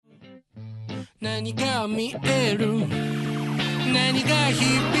何が見える何が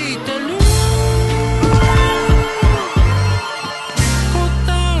響いてる答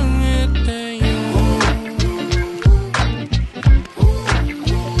えてよ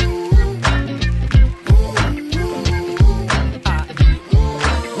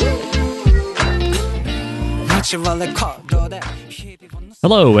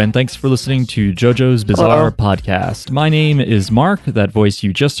Hello, and thanks for listening to JoJo's Bizarre Podcast. My name is Mark. That voice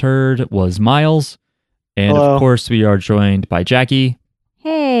you just heard was Miles. And Hello. Of course, we are joined by Jackie.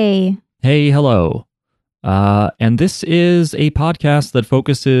 Hey. Hey, hello. And this is a podcast that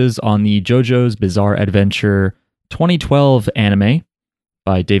focuses on the JoJo's Bizarre Adventure 2012 anime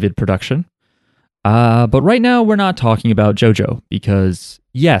by David Production. But right now, we're not talking about JoJo because,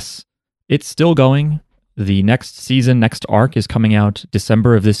 yes, it's still going. The next season, next arc is coming out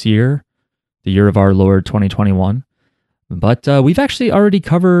December of this year, the year of our Lord 2021. But we've actually already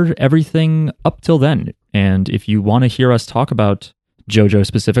covered everything up till then. And if you want to hear us talk about JoJo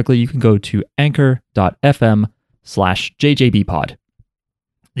specifically, you can go to anchor.fm/JJBpod.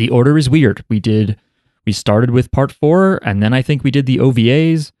 The order is weird. We started with part 4, and then I think we did the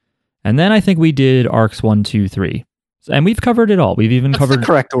OVAs, and then I think we did arcs 1, 2, 3. And we've covered it all. We've even That's covered the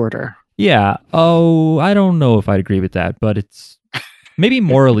correct order. Yeah. Oh, I don't know if I'd agree with that, but it's maybe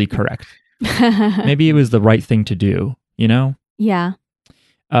morally correct. Maybe it was the right thing to do, you know? Yeah.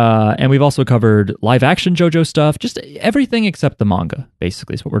 And we've also covered live action JoJo stuff, just everything except the manga,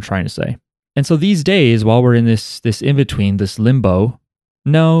 basically, is what we're trying to say. And so these days, while we're in this in-between, this limbo,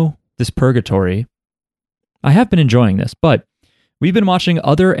 this purgatory, I have been enjoying this, but we've been watching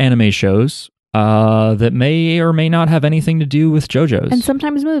other anime shows that may or may not have anything to do with JoJo's. And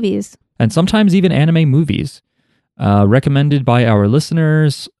sometimes movies. And sometimes even anime movies, recommended by our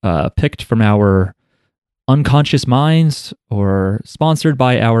listeners, picked from our unconscious minds, or sponsored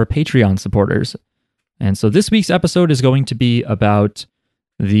by our Patreon supporters. And so this week's episode is going to be about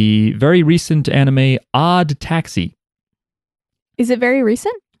the very recent anime Odd Taxi. Is it very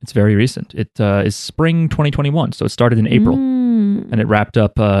recent? It's very recent. It is spring 2021, so it started in April, and it wrapped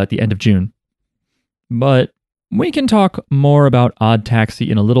up at the end of June. But we can talk more about Odd Taxi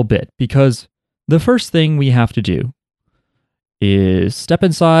in a little bit, because the first thing we have to do is step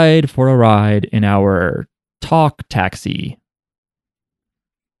inside for a ride in our talk taxi.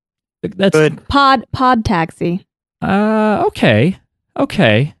 That's Good. Pod taxi. Okay.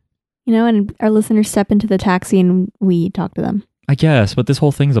 You know, and our listeners step into the taxi and we talk to them. I guess, but this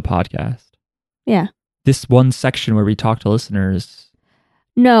whole thing's a podcast. Yeah. This one section where we talk to listeners.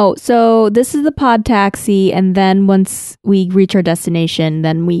 No, so this is the pod taxi, and then once we reach our destination,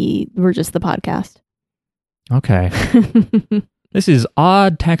 then we're just the podcast. Okay. This is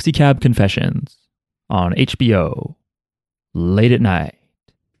Odd Taxi Cab Confessions on HBO late at night.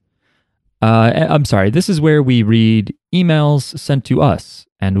 I'm sorry, this is where we read emails sent to us,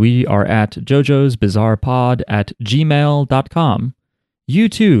 and we are at jojosbizarrepod@gmail.com. You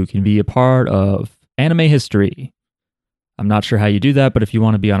too can be a part of anime history. I'm not sure how you do that, but if you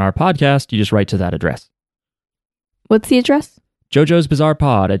want to be on our podcast, you just write to that address. What's the address?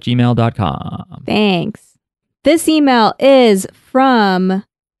 jojosbizarrepod@gmail.com. Thanks. This email is from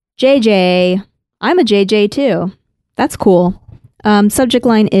JJ. I'm a JJ too. That's cool. Subject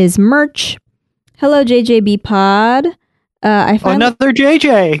line is merch. Hello, JJB Pod. I found Another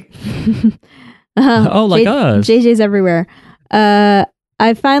JJ. Oh, like us. JJ's everywhere.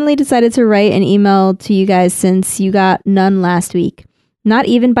 I finally decided to write an email to you guys since you got none last week. Not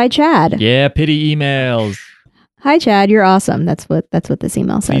even by Chad. Yeah, pity emails. Hi, Chad. You're awesome. That's what this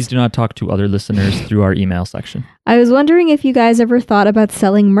email says. Please do not talk to other listeners through our email section. I was wondering if you guys ever thought about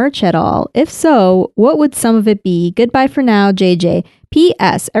selling merch at all. If so, what would some of it be? Goodbye for now, JJ.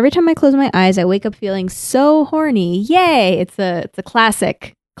 P.S. Every time I close my eyes, I wake up feeling so horny. Yay! It's a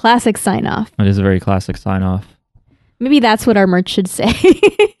classic sign off. It is a very classic sign off. Maybe that's what our merch should say.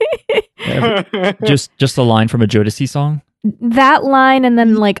 Just a line from a Jodeci song. That line, and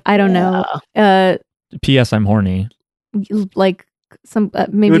then I don't know. P.S. I'm horny. Like some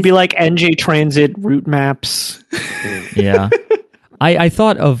maybe It would be like NJ Transit route maps. Yeah. I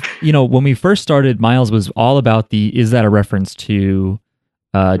thought of, when we first started, Miles was all about is that a reference to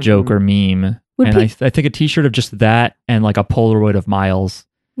joke or meme? Would I think a t-shirt of just that and like a Polaroid of Miles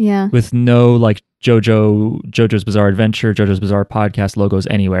yeah. with no like JoJo's Bizarre Adventure, JoJo's Bizarre Podcast logos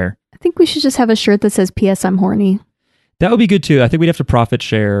anywhere. I think we should just have a shirt that says "P.S. I'm horny." That would be good too. I think we'd have to profit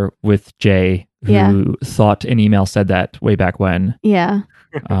share with Jay, who thought an email said that way back when. Yeah.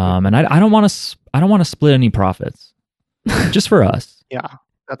 And I don't want to split any profits, just for us. Yeah,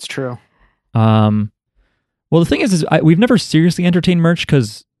 that's true. Well, the thing is we've never seriously entertained merch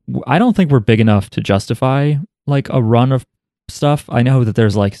because I don't think we're big enough to justify like a run of stuff. I know that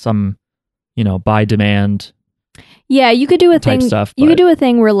there's like some, by demand Yeah, you could do a type thing. stuff. You but- could do a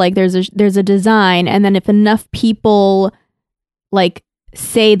thing where like there's a design, and then if enough people like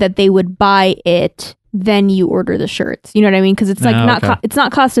say that they would buy it, then you order the shirts. You know what I mean? Because it's like Oh, not okay. it's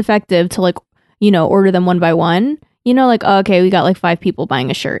not cost effective to like order them one by one. Like okay, we got like 5 people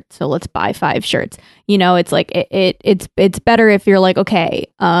buying a shirt, so let's buy 5 shirts. It's like it's better if you're like okay,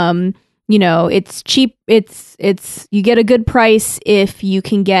 it's cheap. It's you get a good price if you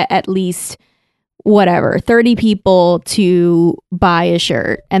can get at least whatever 30 people to buy a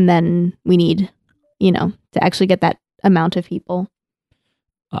shirt, and then we need to actually get that amount of people.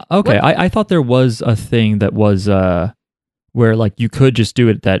 Okay, I thought there was a thing that was where like you could just do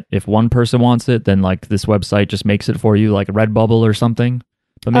it that if one person wants it, then like this website just makes it for you, like Redbubble or something.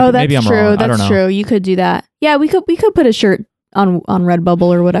 But maybe, Oh, that's maybe I'm true. wrong. I don't That's know. true. You could do that. Yeah, we could put a shirt on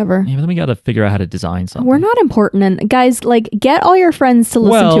Redbubble or whatever. Yeah, but then we got to figure out how to design something. We're not important, and guys, like get all your friends to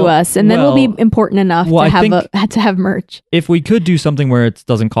listen to Well, us, and then we'll be important enough well, to I have to have merch. If we could do something where it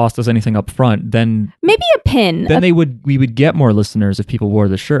doesn't cost us anything up front, then Maybe a pin. we would get more listeners if people wore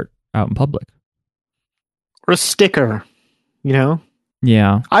the shirt out in public. Or a sticker,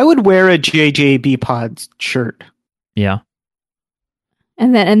 Yeah, I would wear a JJB Pod shirt. yeah.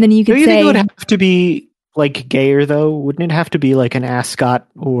 and then you Do could you think say it would have to be like gayer though? Wouldn't it have to be like an ascot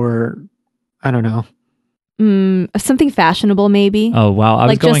or I don't know? something fashionable, maybe. Oh wow, I was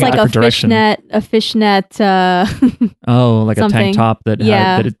like going just a like different direction. a fishnet. Oh, like a something. tank top that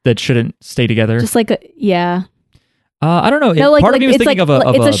Yeah. that shouldn't stay together. just like a yeah. I don't know. No, like part of me was it's thinking like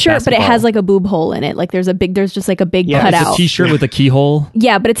of it's a shirt, but it basketball. has like a boob hole in it. Like there's just like a big Yeah, It's cutout. a t-shirt with a keyhole.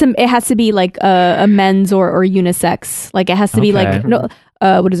 Yeah, but it has to be like a men's or unisex. Like it has to be like Okay. no.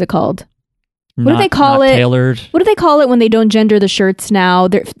 What is it called? What do Not- they call not it? Tailored. What do they call it when they don't gender the shirts now?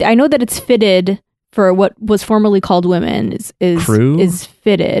 I know that it's fitted for what was formerly called women is Crew? is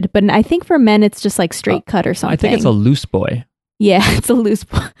fitted, but I think for men it's just like straight cut or something. I think it's a loose boy. yeah, it's a loose.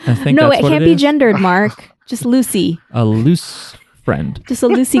 I think No, that's it what can't it be is. gendered, Mark. Just Lucy, A loose friend. just a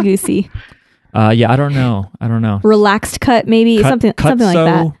loosey goosey, Yeah, I don't know. relaxed cut, maybe something like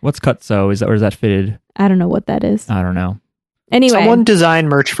that. What's cutso? Or is that fitted? I don't know what that is. I don't know. Anyway, Someone design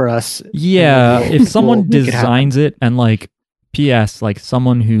merch for us. Yeah, We'll- if someone we'll make it happen. designs it and like PS, like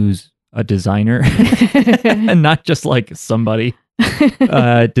someone who's a designer and not just like somebody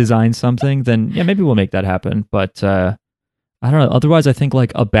designs something, then yeah, maybe we'll make that happen. But I don't know. Otherwise, I think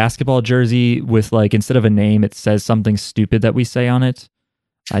like a basketball jersey with like instead of a name, it says something stupid that we say on it.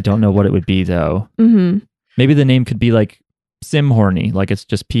 I don't know what it would be though. hmm Maybe the name could be like Simhorny, like it's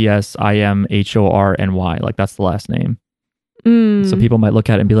just PSIMHORNY, like that's the last name. Mm. So people might look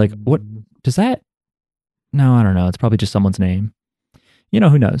at it and be like, "What does that?" No, I don't know. It's probably just someone's name.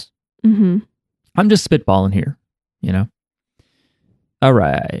 Who knows? hmm I'm just spitballing here. All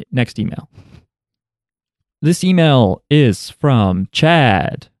right. Next email. This email is from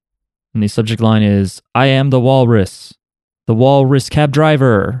Chad, and the subject line is, "I am the walrus cab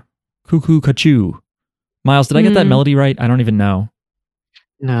driver, cuckoo kachoo." Miles, did I get that melody right? I don't even know.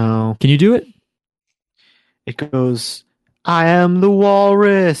 No, Can you do it? it goes. I am the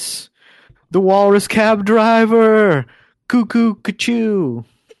walrus cab driver, cuckoo kachoo.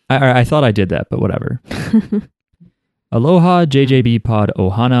 I thought I did that, but whatever. Aloha, JJB Pod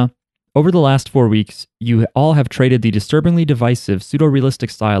Ohana. Over the last 4 weeks, you all have traded the disturbingly divisive, pseudo-realistic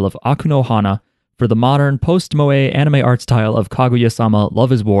style of Akuno Hana for the modern, post-moe anime art style of Kaguya-sama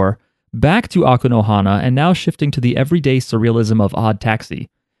Love is War, back to Akuno Hana, and now shifting to the everyday surrealism of Odd Taxi.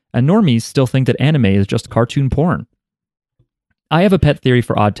 And normies still think that anime is just cartoon porn. I have a pet theory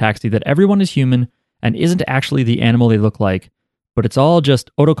for Odd Taxi that everyone is human and isn't actually the animal they look like, but it's all just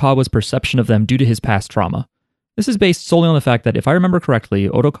Otokawa's perception of them due to his past trauma. This is based solely on the fact that, if I remember correctly,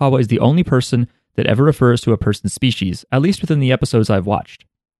 Otokawa is the only person that ever refers to a person's species, at least within the episodes I've watched.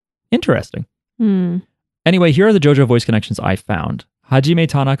 Interesting. Mm. Anyway, here are the JoJo voice connections I found. Hajime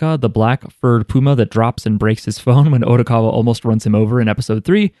Tanaka, the black-furred puma that drops and breaks his phone when Otokawa almost runs him over in episode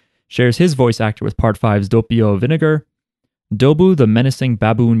 3, shares his voice actor with Part 5's Doppio Vinegar. Dobu, the menacing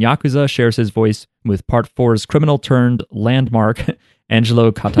baboon Yakuza, shares his voice with Part 4's criminal-turned-landmark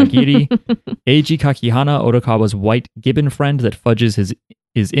Angelo Katagiri. Eiji Kakihana, Otokawa's white gibbon friend that fudges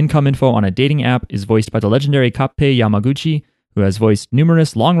his income info on a dating app, is voiced by the legendary Kappei Yamaguchi, who has voiced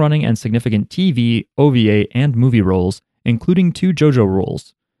numerous long-running and significant TV, OVA, and movie roles, including 2 JoJo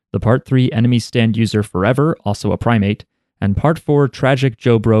roles. The Part 3 enemy stand user Forever, also a primate, and Part 4 tragic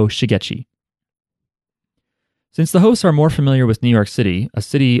Jobro Shigechi. Since the hosts are more familiar with New York City, a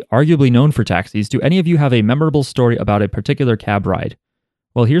city arguably known for taxis, do any of you have a memorable story about a particular cab ride?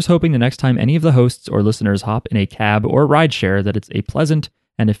 Well, here's hoping the next time any of the hosts or listeners hop in a cab or rideshare that it's a pleasant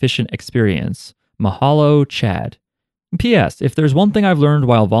and efficient experience. Mahalo, Chad. P.S. If there's one thing I've learned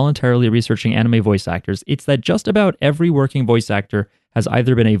while voluntarily researching anime voice actors, it's that just about every working voice actor has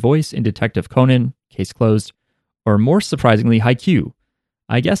either been a voice in Detective Conan, case closed, or more surprisingly, Haikyuu.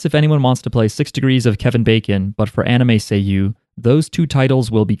 I guess if anyone wants to play 6 Degrees of Kevin Bacon, but for anime seiyuu, those 2 titles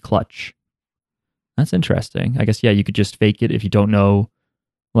will be clutch. That's interesting. I guess, yeah, you could just fake it if you don't know,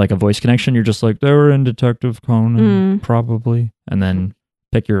 like, a voice connection. You're just like, they were in Detective Conan, probably. And then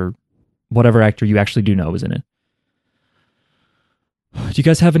pick your, whatever actor you actually do know is in it. Do you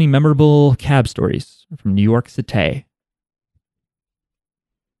guys have any memorable cab stories from New York City?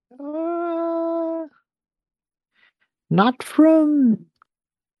 Not from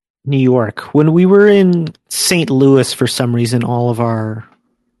New York. When we were in St. Louis, for some reason, all of our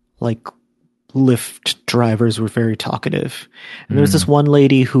like Lyft drivers were very talkative. And there was this one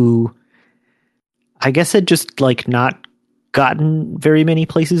lady who I guess had just like not gotten very many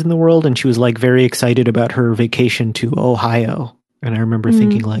places in the world, and she was like very excited about her vacation to Ohio. And I remember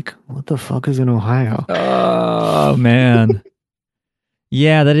thinking like, what the fuck is in Ohio? Oh, man.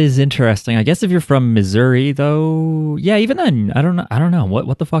 Yeah, that is interesting. I guess if you're from Missouri, though, yeah, even then, I don't know.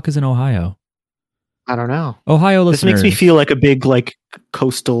 What the fuck is in Ohio? I don't know. Ohio This listeners. makes me feel like a big like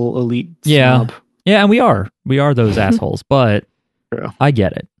coastal elite Yeah. snob. Yeah, and we are those assholes, but True. I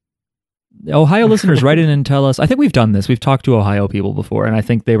get it. Ohio listeners, write in and tell us. I think we've done this. We've talked to Ohio people before, and I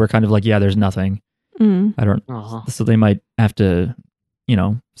think they were kind of like, yeah, there's nothing. I don't. So they might have to,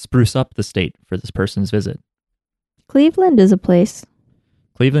 spruce up the state for this person's visit. Cleveland is a place.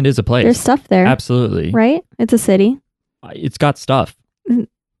 Cleveland is a place. There's stuff there. Absolutely. Right? It's a city. It's got stuff.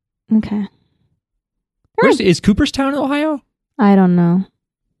 Okay. Is Cooperstown in Ohio? I don't know.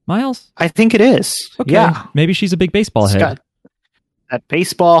 Miles? I think it is. Okay. Yeah. Maybe she's a big baseball It's head. got that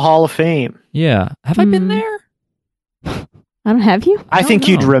baseball Hall of Fame. Yeah. Have I been there? I don't have you. I think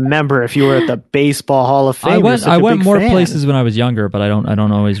you'd know. remember if you were at the Baseball Hall of Fame. I You're went. such a I went big more fan. places when I was younger, but I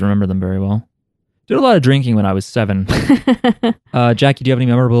don't always remember them very well. Did a lot of drinking when I was 7. Jackie, do you have any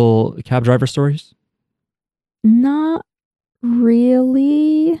memorable cab driver stories? Not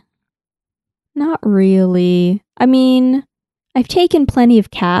really. Not really. I mean, I've taken plenty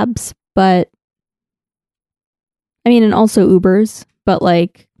of cabs, but and also Ubers, but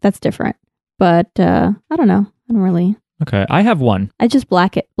like that's different. But I don't know. I don't really. Okay, I have one. I just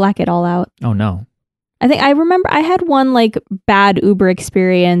black it all out. Oh no. I think I remember I had one like bad Uber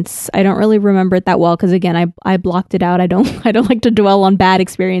experience. I don't really remember it that well because again, I blocked it out. I don't like to dwell on bad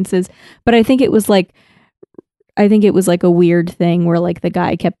experiences. But I think it was like a weird thing where like the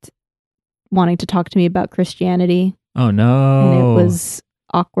guy kept wanting to talk to me about Christianity. Oh no. And it was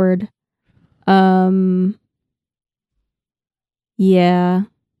awkward. Yeah.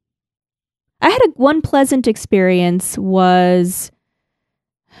 I had one pleasant experience was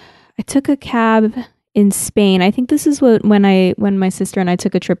I took a cab in Spain. I think this is when my sister and I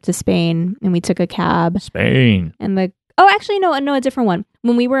took a trip to Spain and we took a cab. Spain. And actually no, a different one.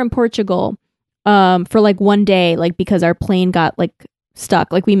 When we were in Portugal, for like one day, like because our plane got like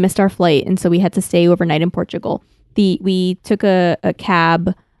stuck, like we missed our flight and so we had to stay overnight in Portugal. We took a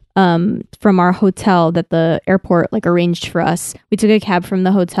cab from our hotel that the airport like arranged for us. We took a cab from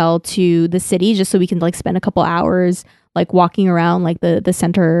the hotel to the city just so we can like spend a couple hours like walking around like the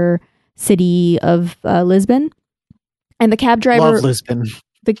center city of Lisbon. And the cab driver, Love Lisbon.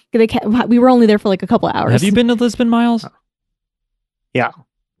 we were only there for like a couple hours. Have you been to Lisbon, Miles? Yeah.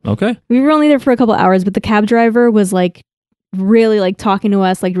 Okay. We were only there for a couple hours, but the cab driver was like really like talking to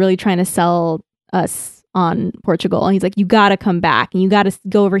us, like really trying to sell us on Portugal. And he's like, you gotta come back and you gotta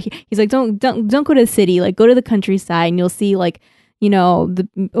go over here. He's like, don't go to the city, like go to the countryside and you'll see like,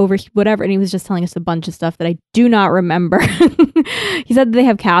 whatever. And he was just telling us a bunch of stuff that I do not remember. He said they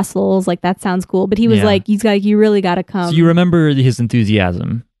have castles, like that sounds cool. But he was like, you really gotta come. So you remember his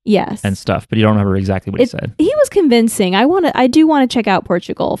enthusiasm yes. and stuff, but you don't remember exactly what he said. He was convincing. I do want to check out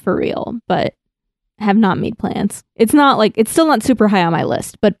Portugal for real, but have not made plans. It's still not super high on my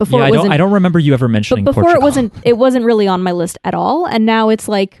list, but before I don't remember you ever mentioning but before Portugal. it wasn't really on my list at all, and now it's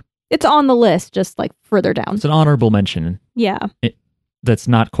like it's on the list, just like further down. It's an honorable mention. Yeah, That's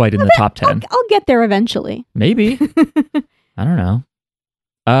not quite in the top 10. I'll get there eventually. Maybe. I don't know.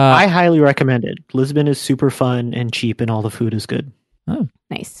 I highly recommend it. Lisbon is super fun and cheap, and all the food is good. Oh,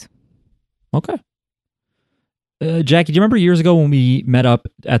 Nice. okay. Jackie, do you remember years ago when we met up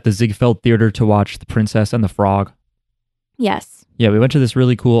at the Ziegfeld Theater to watch The Princess and the Frog? Yes. Yeah, we went to this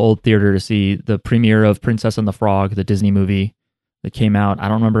really cool old theater to see the premiere of Princess and the Frog, the Disney movie. that came out. I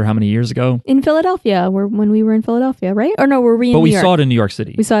don't remember how many years ago, In Philadelphia, when we were in Philadelphia, right? Or no, were we in but New we York? saw it in New York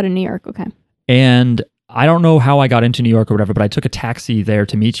City. We saw it in New York. Okay. And I don't know how I got into New York or whatever, but I took a taxi there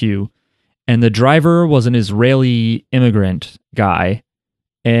to meet you. And the driver was an Israeli immigrant guy.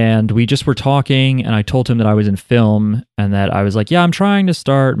 And we just were talking, and I told him that I was in film and that I was like, yeah, I'm trying to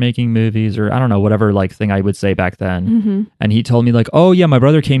start making movies, or I don't know, whatever like thing I would say back then. Mm-hmm. And he told me like, oh yeah, my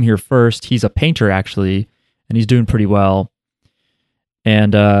brother came here first. He's a painter actually, and he's doing pretty well.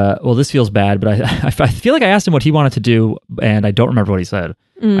 And well, this feels bad, but I feel like I asked him what he wanted to do, and I don't remember what he said.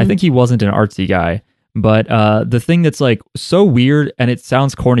 I think he wasn't an artsy guy. But the thing that's like so weird, and it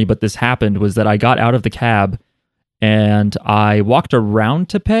sounds corny, but this happened, was that I got out of the cab and I walked around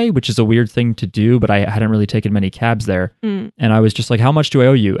to pay, which is a weird thing to do, but I hadn't really taken many cabs there. And I was just like, how much do I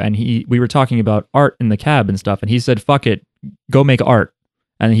owe you? And we were talking about art in the cab and stuff, and he said, fuck it, go make art.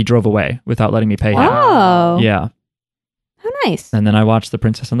 And he drove away without letting me pay him. Oh. Yeah. How nice. And then I watched The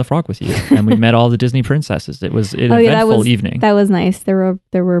Princess and the Frog with you, and we met all the Disney princesses. It was an eventful evening. That was nice. There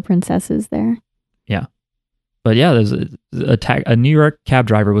were princesses there. Yeah. But yeah, there's a New York cab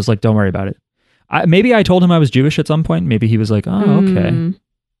driver was like, don't worry about it. Maybe I told him I was Jewish at some point. Maybe he was like, oh, okay.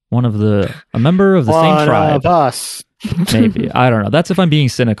 A member of the same tribe. One of us. Maybe. I don't know. That's if I'm being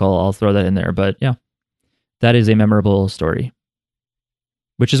cynical. I'll throw that in there. But yeah, that is a memorable story.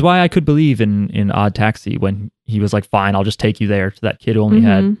 Which is why I could believe in Odd Taxi when he was like, fine, I'll just take you there to that kid who only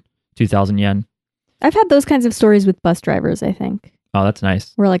had 2,000 yen. I've had those kinds of stories with bus drivers, I think. Oh, that's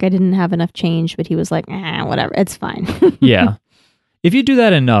nice. Where like I didn't have enough change, but he was like, whatever, it's fine. Yeah. If you do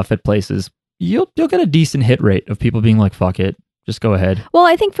that enough at places, you'll get a decent hit rate of people being like, fuck it, just go ahead. Well,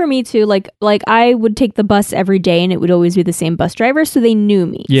 I think for me too, like I would take the bus every day and it would always be the same bus driver, so they knew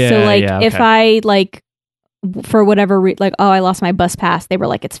me. Yeah, so like yeah, if okay. I like for whatever like, oh, I lost my bus pass, they were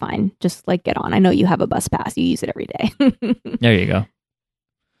like, it's fine, just like get on. I know you have a bus pass, you use it every day. There you go.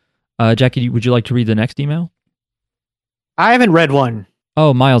 Jackie, would you like to read the next email? I haven't read one.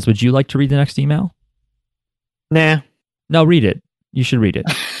 Oh, Miles, would you like to read the next email? Nah. No, read it. You should read it.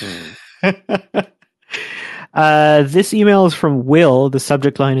 This email is from Will. The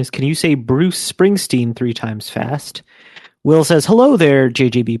subject line is, can you say Bruce Springsteen 3 times fast? Will says, hello there,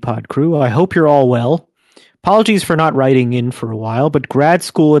 JJB Pod crew. I hope you're all well. Apologies for not writing in for a while, but grad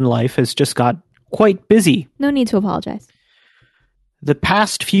school and life has just got quite busy. No need to apologize. The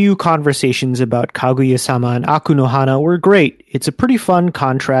past few conversations about Kaguya-sama and Akunohana were great. It's a pretty fun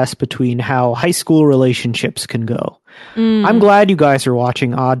contrast between how high school relationships can go. I'm glad you guys are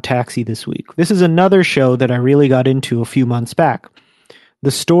watching Odd Taxi this week. This is another show that I really got into a few months back.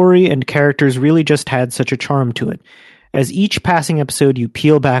 The story and characters really just had such a charm to it. As each passing episode, you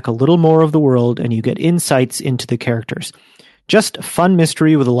peel back a little more of the world and you get insights into the characters. Just a fun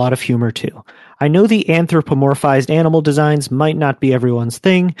mystery with a lot of humor too. I know the anthropomorphized animal designs might not be everyone's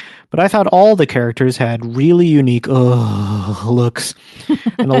thing, but I thought all the characters had really unique looks,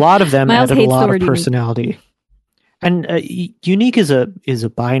 and a lot of them Miles added a hates the lot of word unique. personality. And unique is a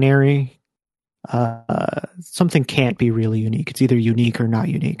binary. Something can't be really unique. It's either unique or not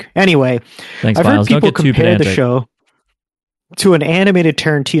unique. Anyway, Thanks, I've Miles. heard Don't people get too compare the pedantic. show to an animated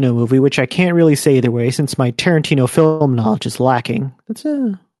Tarantino movie, which I can't really say either way since my Tarantino film knowledge is lacking.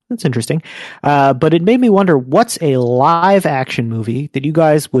 That's interesting. But it made me wonder, what's a live action movie that you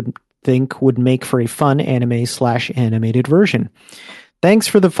guys would think would make for a fun anime/animated version? Thanks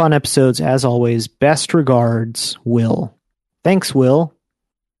for the fun episodes as always. Best regards, Will. Thanks, Will.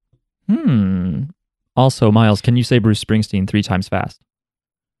 Also, Miles, can you say Bruce Springsteen 3 times fast?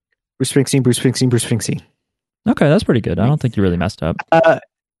 Bruce Springsteen, Bruce Springsteen, Bruce Springsteen. Okay, that's pretty good. I don't think you really messed up.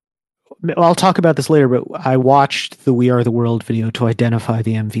 I'll talk about this later, but I watched the We Are the World video to identify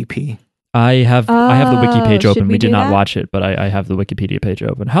the MVP. I have the wiki page should open. we We did do not that? watch it, but I have the Wikipedia page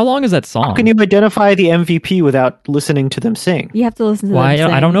open. How long is that song? How can you identify the MVP without listening to them sing? You have to listen to Well, them I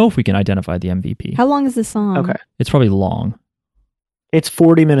sing. don't know if we can identify the MVP. How long is the song? Okay. It's probably long. It's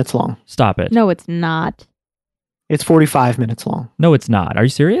 40 minutes long. Stop it. No, it's not. It's 45 minutes long. No, it's not. Are you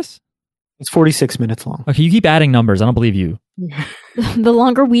serious? It's 46 minutes long. Okay, you keep adding numbers. I don't believe you. The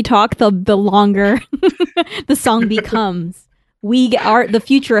longer we talk, the longer the song becomes. The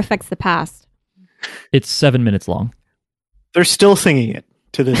future affects the past. It's 7 minutes long. They're still singing it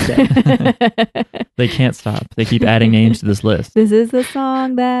to this day. They can't stop. They keep adding names to this list. This is the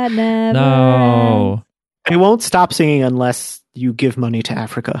song that never No. ends. They won't stop singing unless you give money to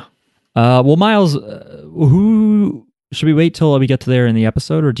Africa. Well, Miles, who should we wait till we get to there in the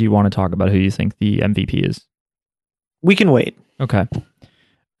episode, or do you want to talk about who you think the MVP is? We can wait. Okay.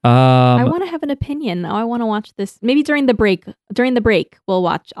 I want to have an opinion. I want to watch this. Maybe during the break. During the break, I'll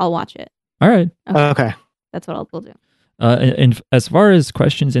watch it. All right. Okay. That's what we'll do. And as far as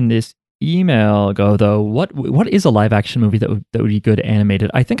questions in this email go, though, what is a live action movie that would be good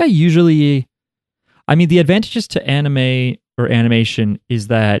animated? I think the advantages to anime or animation is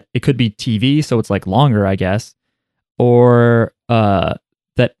that it could be TV, so it's like longer, I guess, or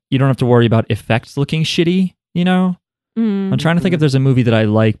that you don't have to worry about effects looking shitty. You know, I'm trying to think if there's a movie that I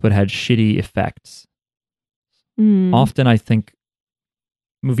like but had shitty effects. Often, I think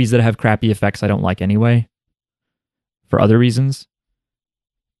movies that have crappy effects I don't like anyway, for other reasons.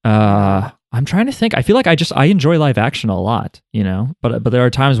 I'm trying to think. I feel like I enjoy live action a lot, you know, but there are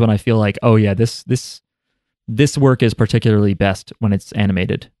times when I feel like, oh yeah, this work is particularly best when it's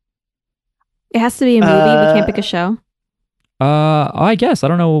animated. It has to be a movie. We can't pick a show. I guess I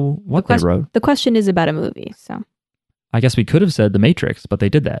don't know what they wrote. The question is about a movie, so I guess we could have said The Matrix, but they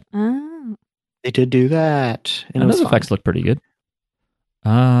did that. Oh. They did do that, and those effects look pretty good.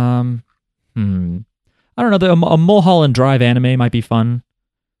 I don't know. A Mulholland Drive anime might be fun.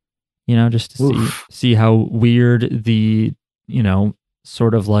 You know, just to see how weird the, you know,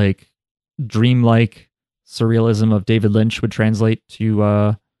 sort of like dreamlike surrealism of David Lynch would translate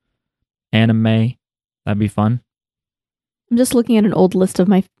to anime. That'd be fun. I'm just looking at an old list of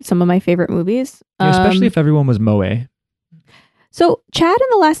some of my favorite movies. Yeah, especially if everyone was moe. So Chad in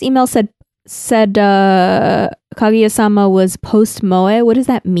the last email said Kaguya-sama was post-moe. What does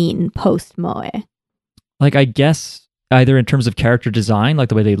that mean, post-moe? Like, I guess either in terms of character design, like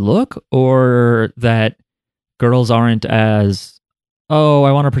the way they look, or that girls aren't as, oh,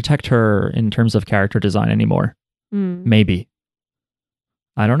 I want to protect her in terms of character design anymore. Maybe.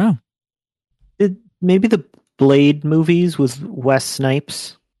 I don't know. Maybe the Blade movies with Wes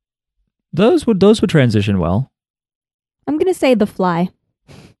Snipes. Those would transition well. I'm going to say The Fly.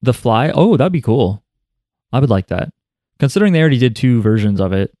 The Fly? Oh, that'd be cool. I would like that. Considering they already did 2 versions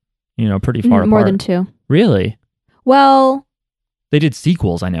of it, you know, pretty far apart. More than 2. Really? Well, they did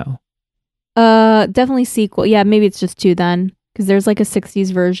sequels, I know. Definitely sequel. Yeah, maybe it's just 2 then. Because there's like a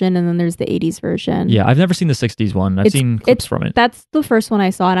 60s version and then there's the 80s version. Yeah, I've never seen the 60s one. I've seen clips from it. That's the first one I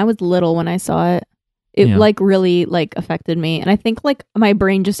saw, and I was little when I saw it. It like really like affected me, and I think like my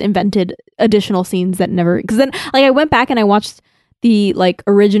brain just invented additional scenes that never. Because then like I went back and I watched the like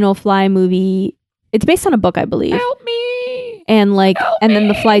original Fly movie. It's based on a book, I believe. Help me! And like, and then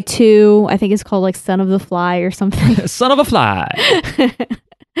The Fly 2, I think is called like Son of the Fly or something. Son of a Fly.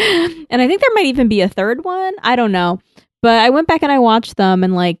 And I think there might even be a third one. I don't know. But I went back and I watched them,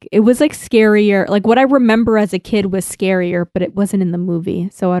 and like it was like scarier. Like what I remember as a kid was scarier, but it wasn't in the movie,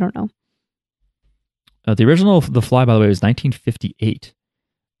 so I don't know. The original The Fly, by the way, was 1958.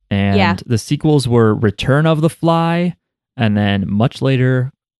 And the sequels were Return of the Fly, and then much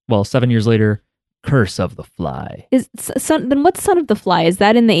later, 7 years later, Curse of the Fly. Then what's Son of the Fly? Is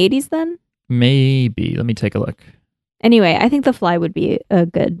that in the 80s then? Maybe. Let me take a look. Anyway, I think The Fly would be a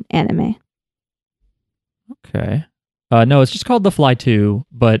good anime. Okay. No, it's just called The Fly 2,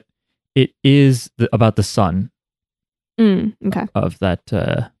 but it is about the son okay. of that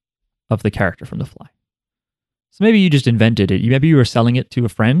of the character from The Fly. So maybe you just invented it. Maybe you were selling it to a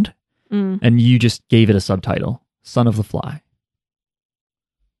friend, and you just gave it a subtitle, Son of the Fly.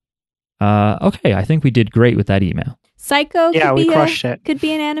 Okay, I think we did great with that email. Psycho we crushed it. Could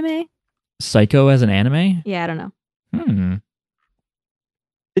be an anime. Psycho as an anime? Yeah, I don't know.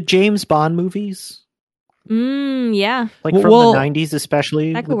 The James Bond movies? Yeah. Like from the 90s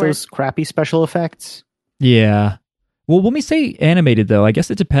especially, with those crappy special effects? Yeah. Well, when we say animated, though, I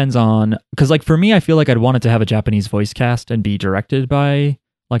guess it depends on... Because, like, for me, I feel like I'd want it to have a Japanese voice cast and be directed by,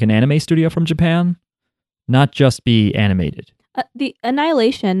 like, an anime studio from Japan, not just be animated. The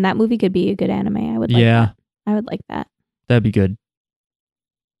Annihilation, that movie could be a good anime. I would like that. I would like that. That'd be good.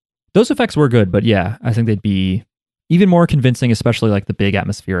 Those effects were good, but yeah, I think they'd be even more convincing, especially, like, the big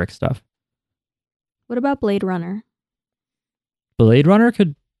atmospheric stuff. What about Blade Runner? Blade Runner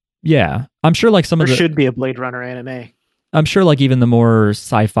could... Yeah. I'm sure, like, There should be a Blade Runner anime. I'm sure like even the more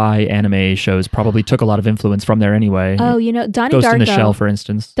sci-fi anime shows probably took a lot of influence from there anyway. Oh, you know, Donnie Ghost Darko. in the Shell, for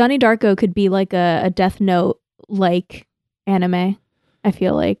instance. Donnie Darko could be like a Death Note like anime, I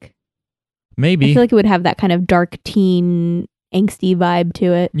feel like. Maybe. I feel like it would have that kind of dark teen angsty vibe to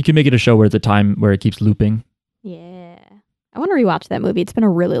it. You can make it a show where it keeps looping. Yeah. I want to rewatch that movie. It's been a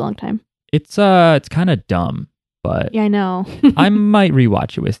really long time. It's kind of dumb. But yeah, I know. I might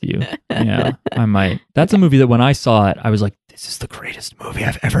rewatch it with you. Yeah, I might. That's a movie that when I saw it, I was like, "This is the greatest movie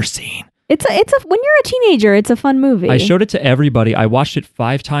I've ever seen." It's a when you're a teenager, it's a fun movie. I showed it to everybody. I watched it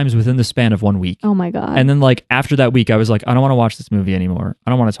 5 times within the span of 1 week. Oh my god! And then like after that week, I was like, I don't want to watch this movie anymore.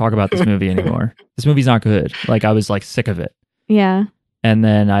 I don't want to talk about this movie anymore. This movie's not good. Like I was like sick of it. Yeah. And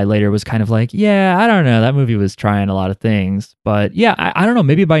then I later was kind of like, yeah, I don't know. That movie was trying a lot of things. But yeah, I don't know.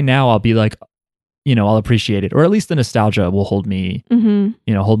 Maybe by now I'll be like, I'll appreciate it. Or at least the nostalgia will hold me,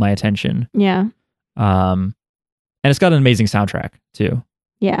 hold my attention. Yeah. And it's got an amazing soundtrack too.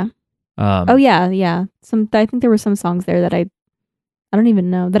 Yeah. Yeah. I think there were some songs there that I don't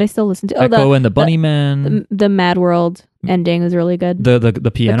even know that I still listen to. Echo and the Bunnymen. The Mad World ending was really good.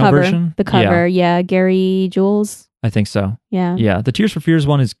 The piano version? The cover, yeah. Gary Jules. I think so. Yeah. Yeah. The Tears for Fears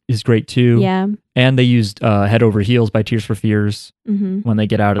one is great too. Yeah. And they used Head Over Heels by Tears for Fears when they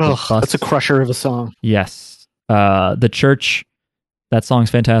get out of the bus. That's a crusher of a song. Yes. The Church, that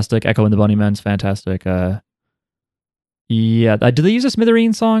song's fantastic. Echo and the Bunnymen's fantastic. Yeah. Did they use a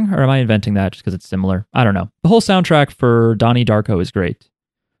Smithereen song, or am I inventing that just because it's similar? I don't know. The whole soundtrack for Donnie Darko is great.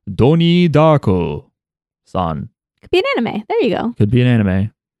 Donnie Darko san. Could be an anime. There you go. Could be an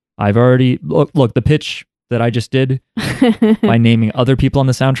anime. I've already... Look, the pitch that I just did by naming other people on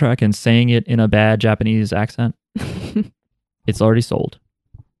the soundtrack and saying it in a bad Japanese accent, it's already sold.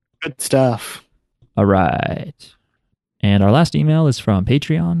 Good stuff. All right. And our last email is from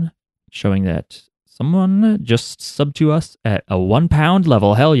Patreon, showing that someone just subbed to us at a £1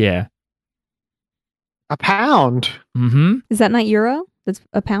 level. Hell yeah. A pound? Mm-hmm. Is that not euro? That's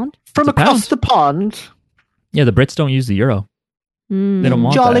a pound? From It's a across pound. the pond. Yeah, the Brits don't use the euro. They don't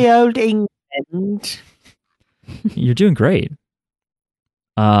want Jolly that. old England. You're doing great.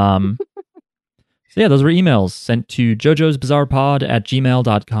 So yeah, those were emails sent to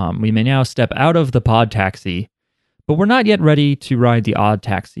jojosbizarrepod@gmail.com. We may now step out of the pod taxi, but we're not yet ready to ride the odd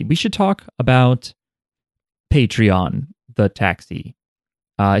taxi. We should talk about Patreon, the taxi.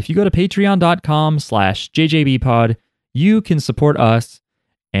 If you go to patreon.com/jjbpod, you can support us,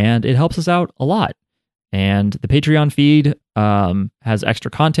 and it helps us out a lot. And the Patreon feed has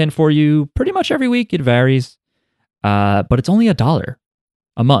extra content for you pretty much every week. It varies, but it's only $1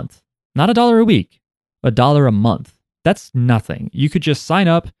 a month, not $1 a week, $1 a month. That's nothing. You could just sign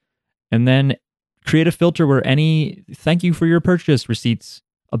up and then create a filter where any thank you for your purchase receipts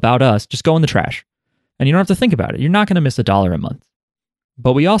about us just go in the trash, and you don't have to think about it. You're not going to miss $1 a month.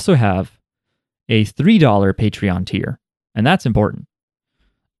 But we also have a $3 Patreon tier, and that's important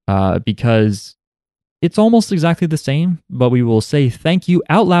because it's almost exactly the same, but we will say thank you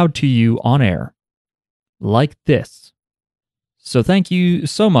out loud to you on air, like this. So thank you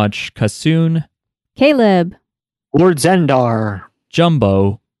so much, Kasoon, Caleb, Lord Zendar.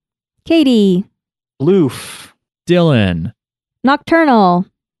 Jumbo, Katie, Loof. Dylan, Nocturnal,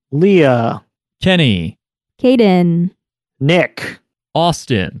 Leah. Kenny, Caden, Nick.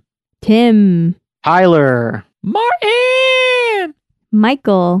 Austin, Tim, Tyler. Martin,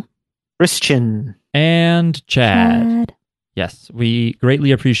 Michael, Christian. and Chad. Yes, we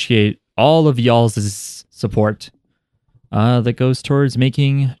greatly appreciate all of y'all's support that goes towards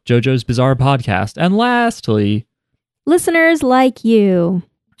making JoJo's Bizarre Podcast. And lastly, Listeners like you.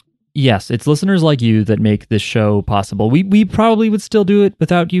 yes, it's listeners like you that make this show possible. We probably would still do it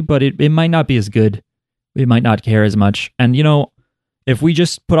without you, but it might not be as good. We might not care as much. And, if we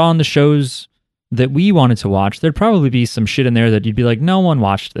just put on the shows that we wanted to watch, there'd probably be some shit in there that you'd be like, no one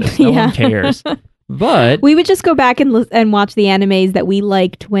watched this. No Yeah. one cares. But We would just go back and watch the animes that we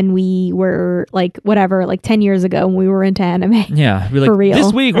liked when we were like 10 years ago when we were into anime. yeah, we're For like, real.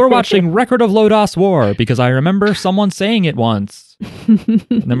 this week we're watching Record of Lodoss War because I remember someone saying it once. And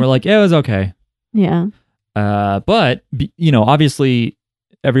then we're like, yeah, it was okay. Yeah. But obviously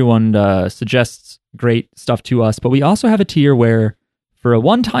everyone suggests great stuff to us, but we also have a tier where for a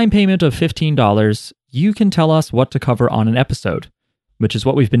one-time payment of $15, you can tell us what to cover on an episode, which is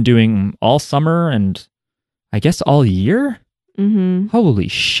what we've been doing all summer and I guess all year. Mm-hmm. Holy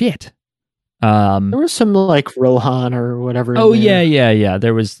shit. There was some like Rohan or whatever. Oh in there. yeah.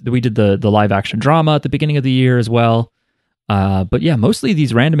 We did the live action drama at the beginning of the year as well. But yeah, mostly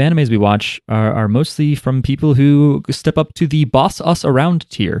these random animes we watch are mostly from people who step up to the boss us around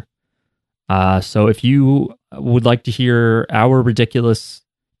tier. So if you would like to hear our ridiculous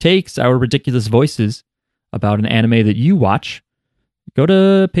takes, our ridiculous voices about an anime that you watch, go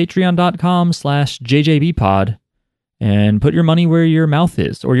to patreon.com/jjbpod and put your money where your mouth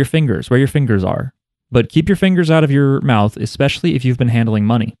is, or your fingers, where your fingers are. But keep your fingers out of your mouth, especially if you've been handling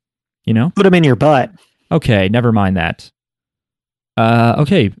money. Put them in your butt. Okay, never mind that.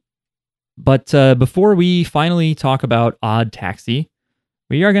 Okay, but before we finally talk about Odd Taxi,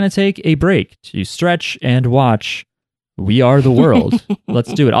 we are going to take a break to stretch and watch We Are the World.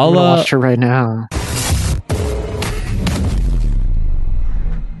 Let's do it. I'm gonna watch her right now.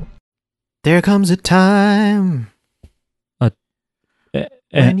 There comes a time.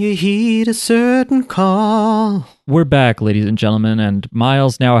 When you heed a certain call. We're back, ladies and gentlemen, and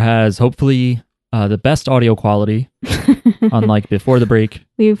Miles now has hopefully the best audio quality, unlike before the break.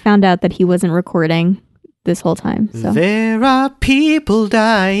 We found out that he wasn't recording this whole time. So There are people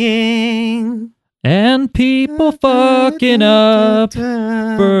dying. And people fucking up,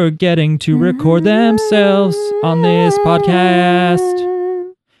 forgetting to record themselves on this podcast.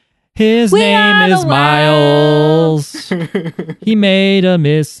 His We name are is the Miles. He made a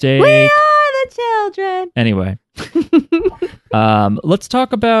mistake. we are the children. Anyway, let's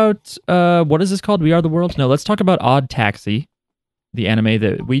talk about what is this called? We Are the World? No, let's talk about Odd Taxi, the anime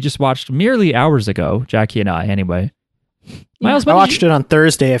that we just watched merely hours ago, Jackie and I. Anyway, Miles, I watched it on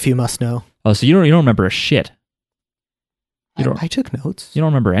Thursday, if you must know. Oh, so you don't remember a shit. I took notes. You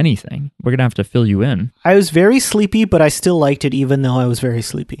don't remember anything. We're gonna have to fill you in. I was very sleepy, but I still liked it, even though I was very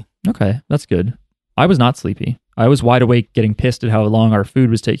sleepy. Okay, that's good. I was not sleepy. I was wide awake, getting pissed at how long our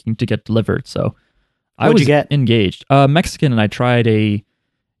food was taking to get delivered. So I What'd was you get? engaged. Mexican, and I tried a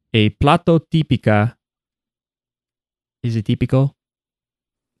plato típica. Is it típico?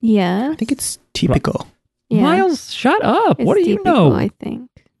 Yeah. I think it's typical. Yeah. Miles, shut up. It's What do you typical, know? I think.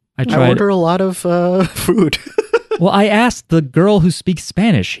 I I tried. order a lot of food. Well, I asked the girl who speaks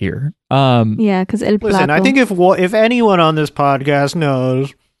Spanish here. Yeah, because el plato. Listen, I think if anyone on this podcast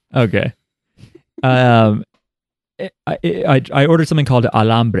knows, Okay. I ordered something called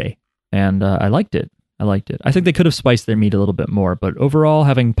alambre, and I liked it. I think they could have spiced their meat a little bit more, but overall,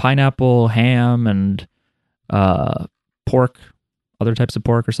 having pineapple, ham, and pork, other types of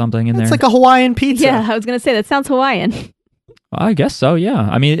pork or something in it's there. like a Hawaiian pizza. Yeah, I was gonna say that sounds Hawaiian. I guess so. Yeah.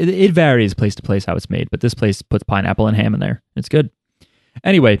 I mean, it varies place to place how it's made, but this place puts pineapple and ham in there. It's good.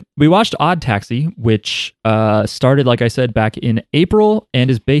 Anyway, we watched Odd Taxi, which started, like I said, back in April and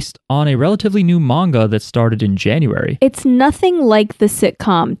is based on a relatively new manga that started in January. It's nothing like the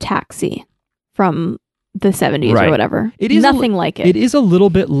sitcom Taxi from the 70s Right. or whatever. It is nothing like it. It is a little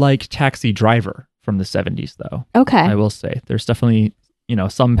bit like Taxi Driver from the 70s, though. Okay. I will say. There's definitely,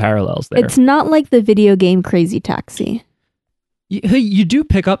 some parallels there. It's not like the video game Crazy Taxi. You do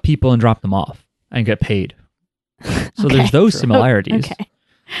pick up people and drop them off and get paid. So Okay. there's those similarities. Okay.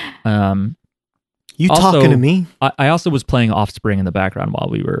 You Also- talking to me? I also was playing Offspring in the background while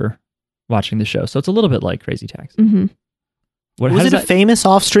we were watching the show, so it's a little bit like Crazy Taxi. hmm What Was how it a does that- famous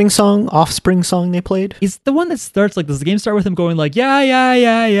Offspring song they played? Is the one that starts like, does the game start with him going like, yeah, yeah,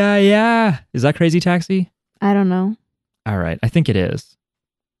 yeah, yeah, yeah? Is that Crazy Taxi? I don't know. All right, I think it is.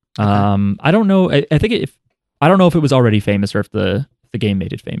 I don't know. I think I don't know if it was already famous or if the game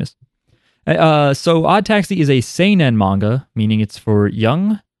made it famous. So Odd Taxi is a seinen manga, meaning it's for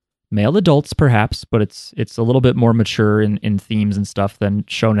young male adults, perhaps, but it's a little bit more mature in themes and stuff than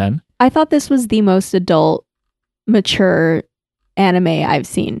shonen. I thought this was the most adult, mature anime I've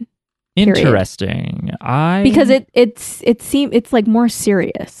seen Period. Interesting. because it's like more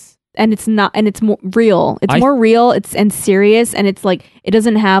serious and it's not, and it's more real. It's I- more real. And serious, and it's like it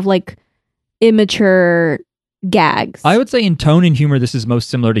doesn't have like immature gags. I would say in tone and humor, this is most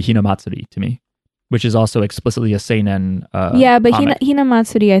similar to Hinamatsuri to me, which is also explicitly a seinen. yeah, but comic.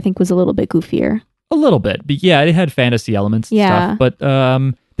 Hinamatsuri I think was a little bit goofier. A little bit, but yeah, it had fantasy elements and Yeah. stuff. But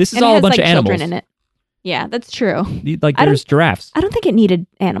this is And it all a has, bunch like, of animals. children in it. Yeah, that's true. Like I don't- there's giraffes. I don't think it needed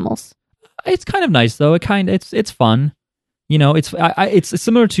animals. It's kind of nice though. It's fun. It's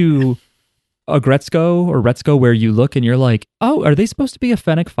similar to a Retsuko, where you look and you're like, oh, are they supposed to be a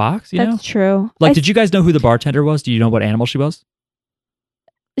fennec fox? You know, That's true. like, did you guys know who the bartender was? Do you know what animal she was?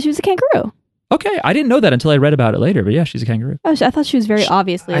 She was a kangaroo. Okay, I didn't know that until I read about it later. But yeah, she's a kangaroo. Oh, I thought she was very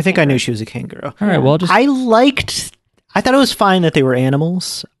obviously. I think I knew she was a kangaroo. All right, well, just I thought it was fine that they were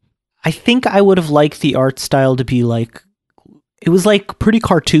animals. I think I would have liked the art style to be like, it was like pretty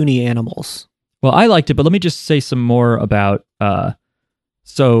cartoony animals. well, I liked it, but let me just say some more about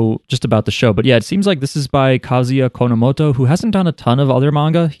just about the show. But yeah, it seems like this is by Kazuya Konomoto, who hasn't done a ton of other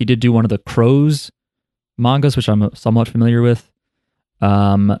manga. He did do one of the Crows mangas, which I'm somewhat familiar with.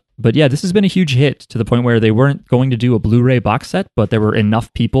 But yeah, this has been a huge hit to the point where they weren't going to do a Blu-ray box set, but there were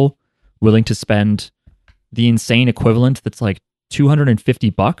enough people willing to spend the insane equivalent that's like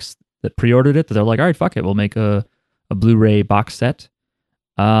 $250 that pre-ordered it that they're like, all right, fuck it, we'll make a Blu-ray box set.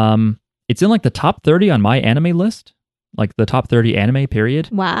 It's in like the top 30 on my anime list, like the top 30 anime period.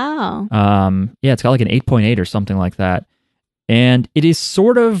 Wow. Yeah, it's got like an 8.8 or something like that. And it is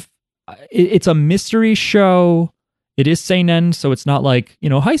sort of, it's a mystery show. It is seinen, so it's not like,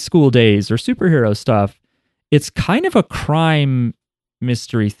 high school days or superhero stuff. It's kind of a crime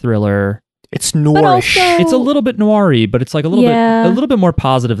mystery thriller. It's noirish. also- It's a little bit noir-y, but it's like a Yeah. little bit more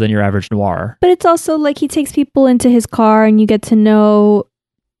positive than your average noir. But it's also like he takes people into his car and you get to know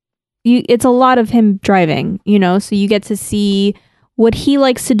it's a lot of him driving, so you get to see what he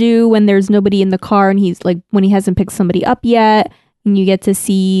likes to do when there's nobody in the car and he's like when he hasn't picked somebody up yet, and you get to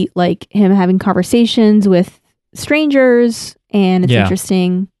see like him having conversations with strangers, and it's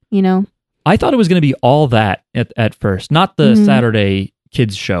interesting. I thought it was going to be all that at first, not the Saturday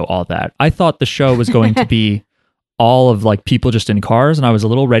kids show, all that. I thought the show was going to be all of like people just in cars, and I was a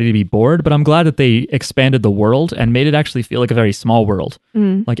little ready to be bored, but I'm glad that they expanded the world and made it actually feel like a very small world.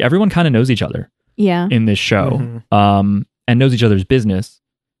 Like everyone kind of knows each other in this show, and knows each other's business.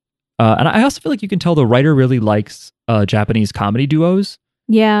 And I also feel like you can tell the writer really likes Japanese comedy duos.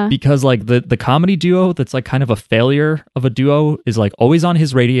 Yeah. Because like the comedy duo that's like kind of a failure of a duo is like always on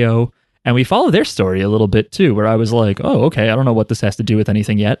his radio. And we follow their story a little bit too, where I was like, oh, okay, I don't know what this has to do with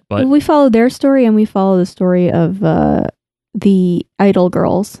anything yet. But we follow their story, and we follow the story of the Idol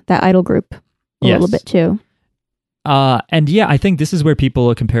girls, that Idol group, a little bit too. And yeah, I think this is where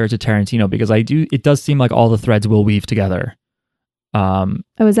people compare it to Tarantino, because it does seem like all the threads will weave together.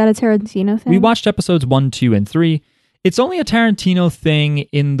 Is that a Tarantino thing? We watched episodes 1, 2, and 3. It's only a Tarantino thing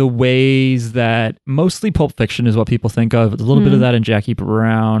in the ways that mostly Pulp Fiction is what people think of. There's a little bit of that in Jackie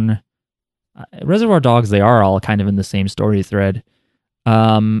Brown. Reservoir Dogs, they are all kind of in the same story thread.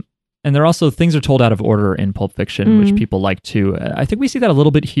 And there are also things are told out of order in Pulp Fiction, which people like too. I think we see that a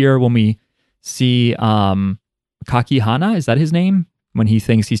little bit here when we see Kakihana, is that his name? When he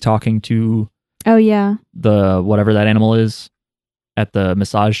thinks he's talking to the whatever that animal is at the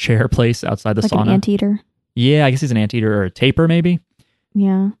massage chair place outside the like sauna. An anteater. Yeah, I guess he's an anteater or a tapir maybe.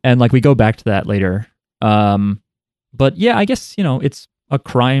 Yeah. And like we go back to that later. But yeah, I guess, it's a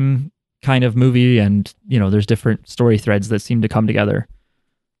crime kind of movie, and there's different story threads that seem to come together.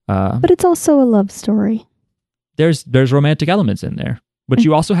 But it's also a love story. There's romantic elements in there, which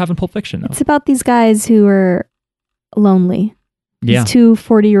you also have in Pulp Fiction, though. It's about these guys who are lonely. Yeah. These two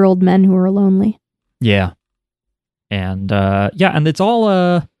 40-year-old men who are lonely. Yeah. And and it's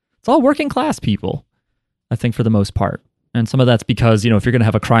all working class people, I think, for the most part. And some of that's because, if you're going to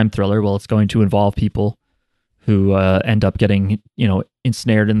have a crime thriller, well, it's going to involve people who end up getting,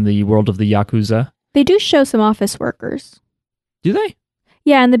 ensnared in the world of the Yakuza. They do show some office workers. Do they?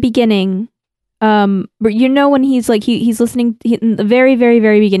 Yeah, in the beginning. But when he's like, he's listening in the very, very,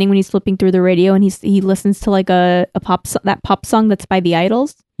 very beginning when he's flipping through the radio and he listens to like a pop song that's by the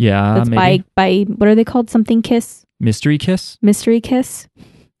Idols. Yeah, that's maybe. by what are they called? Something Kiss? Mystery Kiss? Mystery Kiss.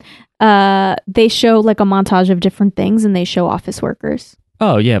 They show like a montage of different things, and they show office workers.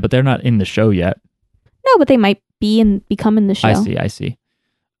 Oh, yeah, but they're not in the show yet. No, but they might be and become in the show. I see.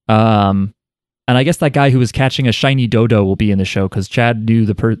 And I guess that guy who was catching a shiny dodo will be in the show, because Chad knew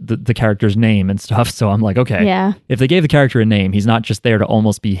the character's name and stuff. So I'm like, okay, yeah. If they gave the character a name, he's not just there to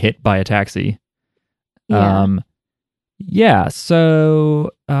almost be hit by a taxi. Yeah.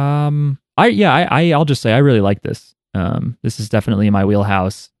 So I'll just say I really like this. This is definitely in my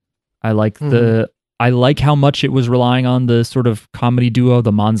wheelhouse. I like I like how much it was relying on the sort of comedy duo,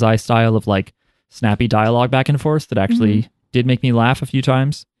 the Manzai style of like snappy dialogue back and forth that actually did make me laugh a few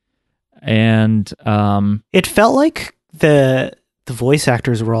times. And it felt like the voice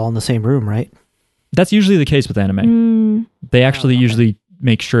actors were all in the same room, right? That's usually the case with anime. They actually usually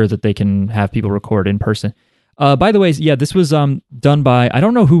make sure that they can have people record in person. By the way, yeah, this was done by, I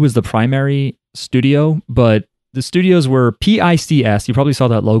don't know who was the primary studio, but the studios were PICS. You probably saw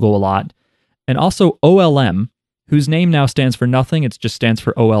that logo a lot. And also OLM, whose name now stands for nothing. It just stands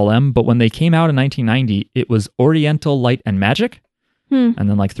for OLM. But when they came out in 1990, it was Oriental Light and Magic. And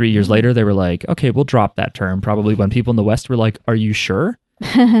then like 3 years later, they were like, okay, we'll drop that term. Probably when people in the West were like, are you sure?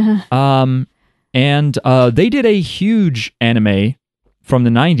 And they did a huge anime from the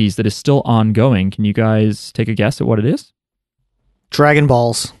 90s that is still ongoing. Can you guys take a guess at what it is? Dragon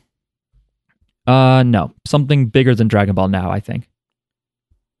Balls. No. Something bigger than Dragon Ball now, I think.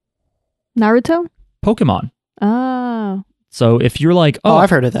 Naruto? Pokemon. Oh. So if you're like, oh, I've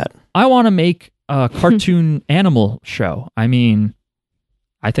heard of that. I want to make a cartoon animal show. I mean,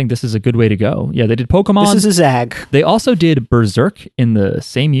 I think this is a good way to go. Yeah, they did Pokemon. This is a Zag. They also did Berserk in the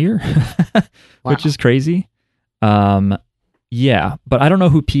same year, which is crazy. Yeah, but I don't know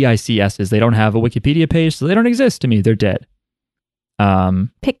who PICS is. They don't have a Wikipedia page, so they don't exist to me. They're dead.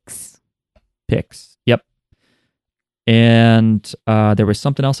 Pix. Yep. And there was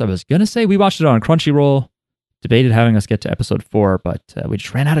something else I was going to say. We watched it on Crunchyroll, debated having us get to episode 4, but we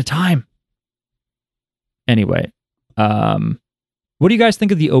just ran out of time. Anyway, what do you guys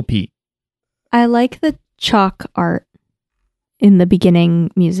think of the OP? I like the chalk art in the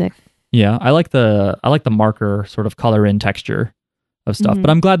beginning music. Yeah, I like the marker sort of color in texture of stuff, but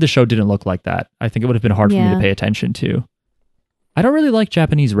I'm glad the show didn't look like that. I think it would have been hard for me to pay attention to. I don't really like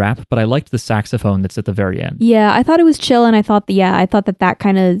Japanese rap, but I liked the saxophone that's at the very end. Yeah, I thought it was chill, and I thought that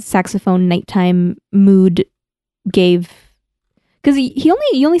kind of saxophone nighttime mood gave, because you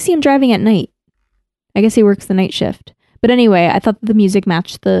only see him driving at night. I guess he works the night shift. But anyway, I thought the music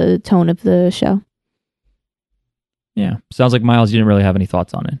matched the tone of the show. Yeah. Sounds like, Miles, you didn't really have any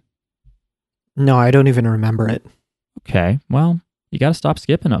thoughts on it. No, I don't even remember it. Okay. Well, you got to stop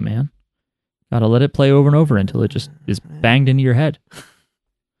skipping them, man. Got to let it play over and over until it just is banged into your head.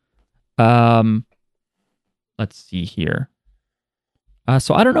 Let's see here.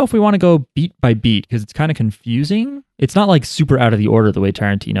 So I don't know if we want to go beat by beat because it's kind of confusing. It's not like super out of the order the way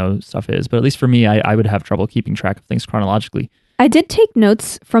Tarantino stuff is, but at least for me, I would have trouble keeping track of things chronologically. I did take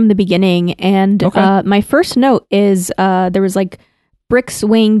notes from the beginning, and Okay. my first note is there was like bricks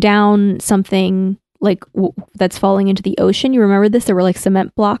weighing down something like that's falling into the ocean. You remember this? There were like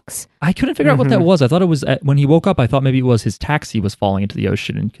cement blocks. I couldn't figure out what that was. I thought it was when he woke up. I thought maybe it was his taxi was falling into the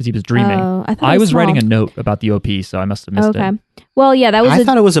ocean because he was dreaming. Oh, I thought I it was small. writing a note about the OP, so I must have missed Okay. it. Well, yeah, that was I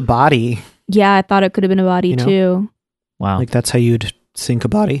thought it was a body. yeah, I thought it could have been a body You know? too. Wow. Like that's how you'd sink a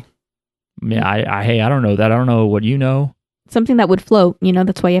body. Yeah, I don't know that. I don't know what you know. Something that would float,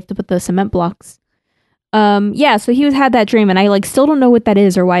 that's why you have to put the cement blocks. Yeah, so he had that dream, and I still don't know what that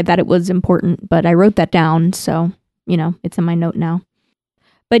is or why that it was important, but I wrote that down, so it's in my note now.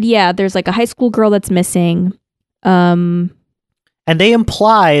 But yeah, there's like a high school girl that's missing. And they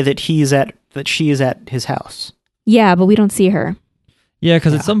imply that she is at his house. Yeah, but we don't see her. Yeah,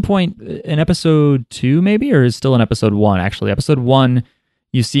 because Yeah. at some point in episode 2, maybe, or is still in episode 1, actually. Episode 1,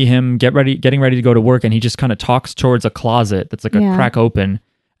 you see him getting ready to go to work, and he just kind of talks towards a closet that's like a Yeah. crack open.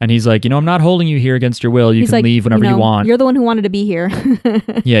 And he's like, I'm not holding you here against your will. You He's can like, leave whenever you want. You're the one who wanted to be here.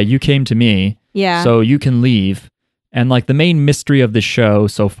 Yeah, you came to me, Yeah. so you can leave. And like the main mystery of the show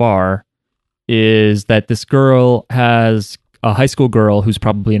so far is that this girl has a high school girl who's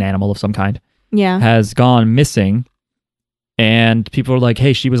probably an animal of some kind. yeah. Has gone missing, and people are like,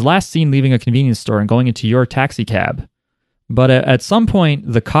 hey, she was last seen leaving a convenience store and going into your taxi cab. But at some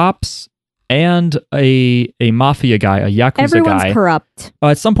point, the cops and a mafia guy, a Yakuza Everyone's guy, corrupt.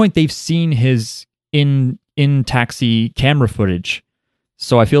 at some point they've seen his in taxi camera footage.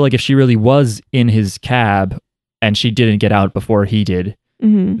 So I feel like if she really was in his cab and she didn't get out before he did,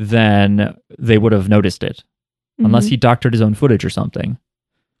 Mm-hmm. then they would have noticed it. Unless he doctored his own footage or something.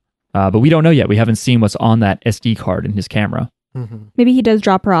 But we don't know yet. We haven't seen what's on that SD card in his camera. Mm-hmm. Maybe he does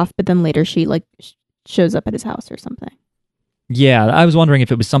drop her off, but then later she shows up at his house or something. Yeah, I was wondering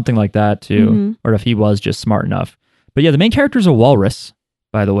if it was something like that too, Mhm. or if he was just smart enough. But yeah, the main character is a walrus,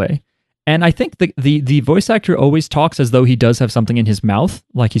 by the way. And I think the voice actor always talks as though he does have something in his mouth,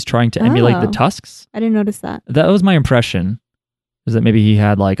 like he's trying to emulate the Oh. tusks. I didn't notice that. That was my impression, is that maybe he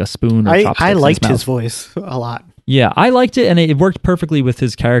had like a spoon or chopsticks I in liked his his mouth. voice a lot. Yeah, I liked it, and it worked perfectly with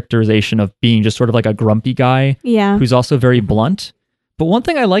his characterization of being just sort of like a grumpy guy Yeah. who's also very blunt. But one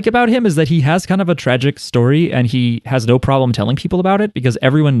thing I like about him is that he has kind of a tragic story, and he has no problem telling people about it because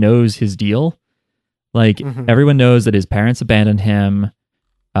everyone knows his deal. Like, Mhm. everyone knows that his parents abandoned him,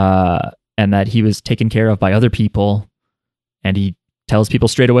 and that he was taken care of by other people. And he tells people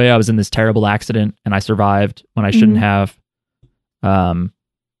straight away, I was in this terrible accident and I survived when I shouldn't Mhm. have.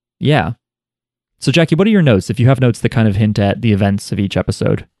 Yeah. So, Jackie, what are your notes if you have notes that kind of hint at the events of each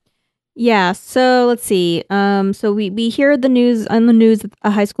episode? Yeah, so let's see. So we hear the news that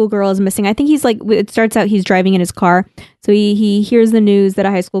a high school girl is missing. I think it starts out he's driving in his car. So he hears the news that a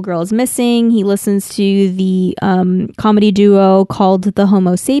high school girl is missing. He listens to the comedy duo called the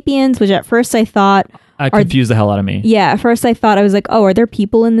Homo Sapiens, which at first I thought, Confused the hell out of me. yeah, at first I thought, I was like, oh, are there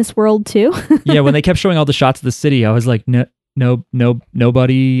people in this world too? Yeah, when they kept showing all the shots of the city, I was like, no,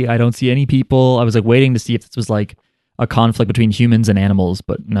 nobody. I don't see any people. I was like waiting to see if this was like a conflict between humans and animals,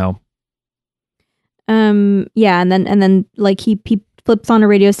 but no. Yeah, and then like he flips on a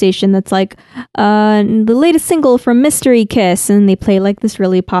radio station that's like the latest single from Mystery Kiss, and they play like this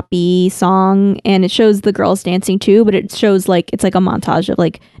really poppy song, and it shows the girls dancing too, but it shows it's like a montage of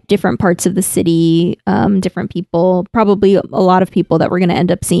like different parts of the city, different people, probably a lot of people that we're going to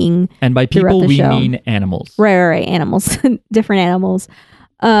end up seeing. And by throughout people, the we show. mean animals. Right, animals, different animals.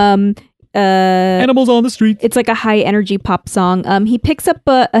 Animals on the street. It's like a high energy pop song. He picks up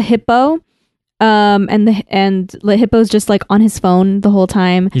a hippo, and the hippo's just like on his phone the whole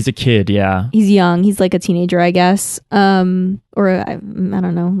time. He's a kid, yeah. He's young. He's like a teenager, I guess. Or I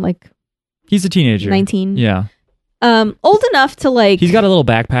don't know, like He's a teenager. 19. Yeah. Old enough to He's got a little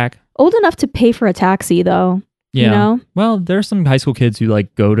backpack. old enough to pay for a taxi though. Yeah. You know? Well, there's some high school kids who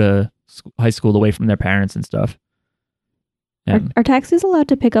like go to high school away from their parents and stuff. And Are taxis allowed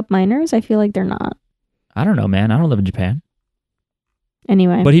to pick up minors? I feel like they're not. I don't know, man. I don't live in Japan.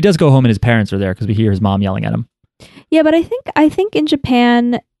 Anyway. But he does go home and his parents are there because we hear his mom yelling at him. Yeah, but I think in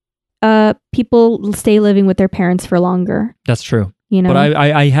Japan, people stay living with their parents for longer. That's true. You know, But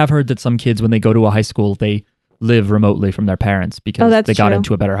I have heard that some kids, when they go to a high school, they live remotely from their parents because that's they got true.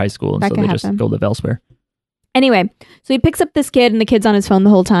 into a better high school, and That so could they just happen. go live elsewhere. Anyway, so he picks up this kid, and the kid's on his phone the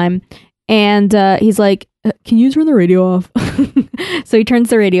whole time, and he's like, "Can you turn the radio off?" So he turns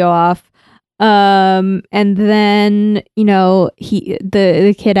the radio off, and then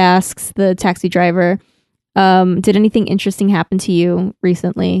the kid asks the taxi driver, "Did anything interesting happen to you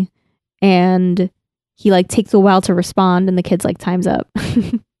recently?" And he like takes a while to respond, and the kid's like, "Time's up."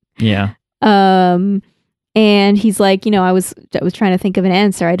 Yeah. And he's like, I was trying to think of an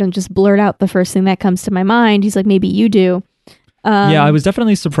answer. I don't just blurt out the first thing that comes to my mind. He's like, maybe you do. Yeah, I was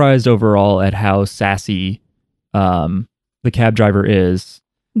definitely surprised overall at how sassy the cab driver is.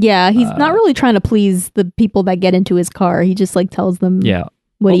 Yeah, he's not really trying to please the people that get into his car. He just like tells them Yeah.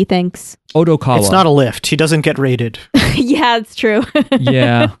 what he thinks. Odokawa. It's not a lift. He doesn't get rated. Yeah, it's true.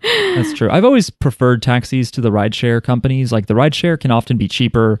 Yeah, that's true. I've always preferred taxis to the rideshare companies. Like the rideshare can often be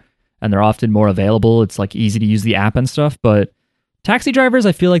cheaper and they're often more available. It's like easy to use the app and stuff, but taxi drivers,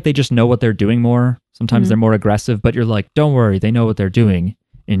 I feel like they just know what they're doing more. Sometimes they're more aggressive, but you're like, don't worry, they know what they're doing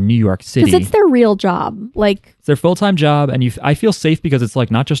in New York City. Because it's their real job. Like, It's their full-time job, and I feel safe because it's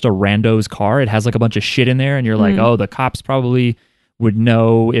like not just a rando's car. It has like a bunch of shit in there, and you're like, oh, the cops probably would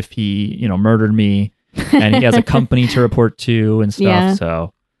know if he, murdered me, and he has a company to report to and stuff. Yeah.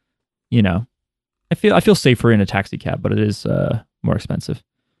 So, I feel safer in a taxi cab, but it is more expensive.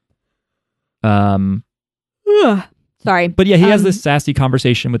 sorry. But yeah, he has this sassy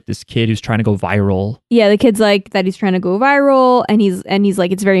conversation with this kid who's trying to go viral. Yeah, the kid's like that he's trying to go viral, and he's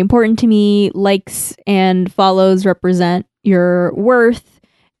like, it's very important to me. Likes and follows represent your worth.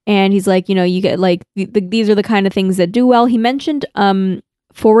 And he's like, you get like these are the kind of things that do well. He mentioned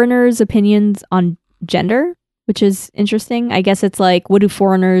foreigners' opinions on gender, which is interesting. I guess it's like, what do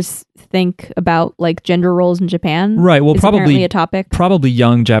foreigners think about like gender roles in Japan? Right. Well, Is probably apparently a topic. Probably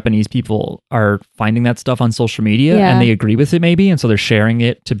young Japanese people are finding that stuff on social media Yeah. and they agree with it maybe, and so they're sharing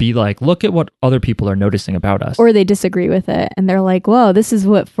it to be like, look at what other people are noticing about us. Or they disagree with it, and they're like, "Whoa, this is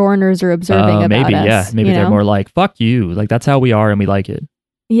what foreigners are observing about maybe, us." yeah. Maybe they're more like, fuck you. Like that's how we are and we like it.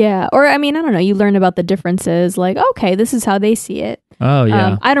 Yeah, or I mean, I don't know. You learn about the differences. Like, okay, this is how they see it. Oh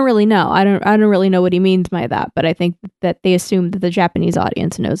yeah. I don't really know. I don't really know what he means by that. But I think that they assume that the Japanese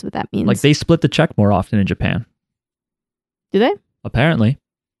audience knows what that means. Like they split the check more often in Japan. Do they? Apparently.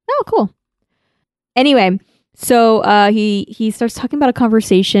 Oh, cool. Anyway, so he starts talking about a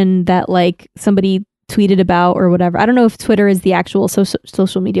conversation that like somebody tweeted about or whatever. I don't know if Twitter is the actual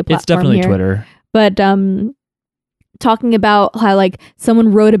social media platform. It's definitely here, Twitter. but talking about how like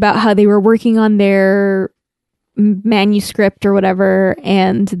someone wrote about how they were working on their manuscript or whatever,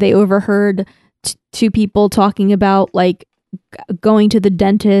 and they overheard two people talking about like going to the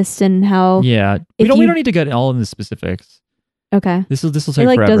dentist and how Yeah. We don't need to get all in the specifics. okay. This will take It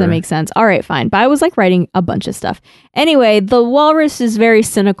like forever. doesn't make sense. All right, fine. But I was like writing a bunch of stuff. Anyway, the walrus is very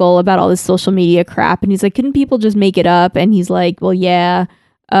cynical about all this social media crap, and he's like, "Couldn't people just make it up?" And he's like, "Well, yeah."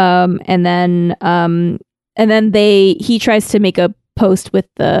 And then he tries to make a post with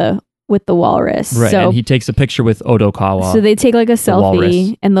the walrus. Right. So And he takes a picture with Odokawa. so they take like a walrus.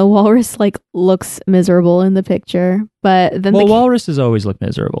 selfie, and the walrus like looks miserable in the picture. But then walruses always look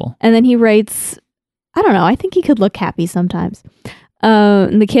miserable. and then he writes, I don't know, I think he could look happy sometimes.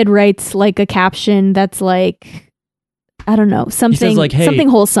 And the kid writes like a caption that's like, I don't know, something like, "Hey, something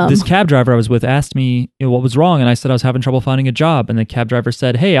wholesome. This cab driver I was with asked me what was wrong, and I said I was having trouble finding a job. And the cab driver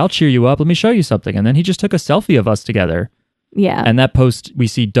said, "Hey, I'll cheer you up. Let me show you something." And then he just took a selfie of us together. Yeah. And that post we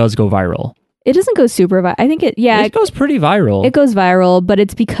see does go viral. It doesn't go super viral. I think it goes pretty viral. it goes viral, but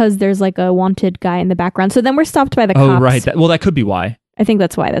it's because there's like a wanted guy in the background. So then we're stopped by the Oh, cops. right. That could be why. I think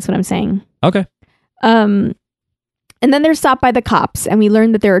that's why. That's what I'm saying. Okay. And then they're stopped by the cops, and we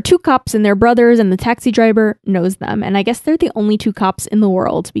learn that there are two cops and they're brothers, and the taxi driver knows them. And I guess they're the only two cops in the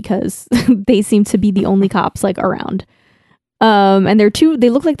world because they seem to be the only cops like around. And they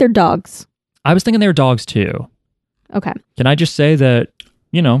look like they're dogs. I was thinking they were dogs too. Okay. Can I just say that,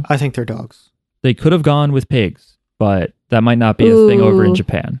 I think they're dogs. they could have gone with pigs, but that might not be a thing over in Ooh.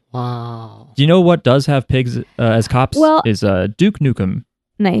 Japan. Wow. Do you know what does have pigs as cops? Well- is Duke Nukem,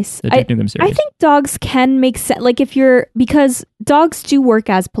 Nice. the Duke Nukem series. I think dogs can make sense. Like because dogs do work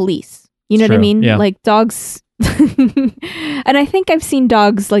as police. You know what I True, mean? yeah. Like dogs. And I think I've seen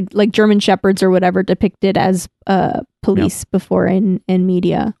dogs like German shepherds or whatever depicted as police before in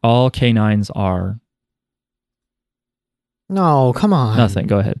media. All canines are No, come on. nothing.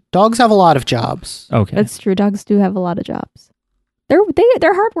 Go ahead. Dogs have a lot of jobs. Okay. That's true. Dogs do have a lot of jobs.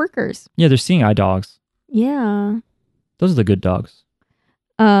 They're hard workers. Yeah, they're seeing eye dogs. Yeah. Those are the good dogs.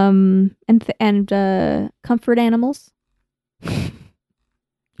 And comfort animals.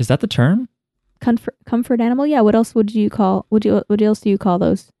 Is that the term? Comfort animal. Yeah. What else would you call? What else do you call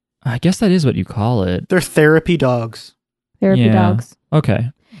those? I guess that is what you call it. They're therapy dogs. Therapy Yeah. dogs.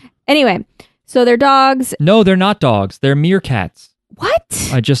 Okay. Anyway, so they're dogs. No, they're not dogs. They're meerkats. What?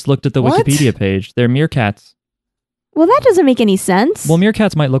 I just looked at the What? Wikipedia page. They're meerkats. Well, that doesn't make any sense. Well,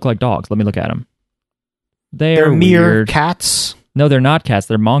 meerkats might look like dogs. Let me look at them. They're mere weird. cats. No, they're not cats.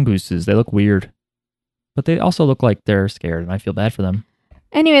 They're mongooses. They look weird. But they also look like they're scared, and I feel bad for them.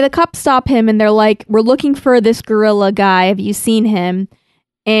 Anyway, the cops stop him and they're like, "We're looking for this gorilla guy. Have you seen him?"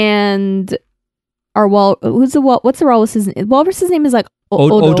 And what's the walrus's name? Walrus's name is like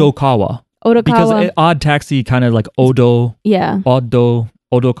Odo. Odokawa. Odokawa. Because Odd Taxi kind of like Odokawa.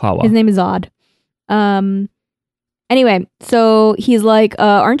 His name is Odd. Anyway, so he's like,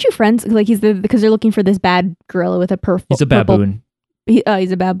 "Aren't you friends?" Like because they're looking for this bad gorilla with a purple. He's a baboon.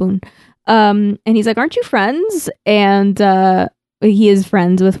 He's a baboon. And he's like, "Aren't you friends?" And he is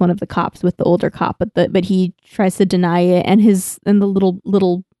friends with one of the cops, with the older cop, but he tries to deny it, and the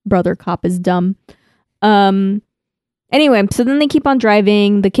little brother cop is dumb. Anyway, so then they keep on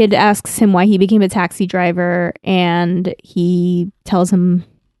driving. The kid asks him why he became a taxi driver, and he tells him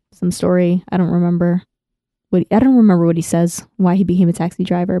some story. I don't remember what he says, why he became a taxi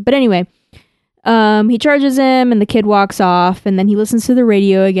driver. But anyway, he charges him, and the kid walks off, and then he listens to the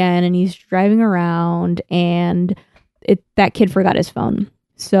radio again, and he's driving around, and that kid forgot his phone.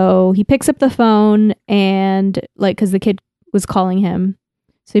 So he picks up the phone, and because the kid was calling him,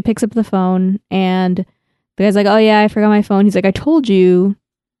 so he picks up the phone, and the guy's like, "Oh yeah, I forgot my phone." He's like, "I told you,"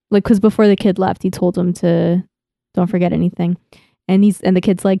 because before the kid left, he told him to don't forget anything. And the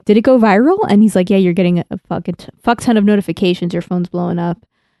kid's like, "Did it go viral?" And he's like, "Yeah, you're getting a fuck ton of notifications. Your phone's blowing up."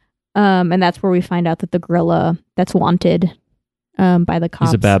 And that's where we find out that the gorilla that's wanted by the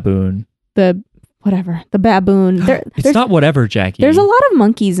cops. He's a baboon. The baboon. It's not whatever, Jackie. There's a lot of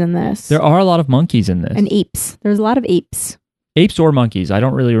monkeys in this. There are a lot of monkeys in this. And apes. There's a lot of apes. Apes or monkeys. I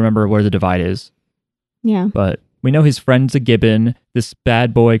don't really remember where the divide is. Yeah. But we know his friend's a gibbon. This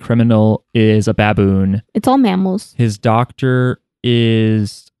bad boy criminal is a baboon. It's all mammals. His doctor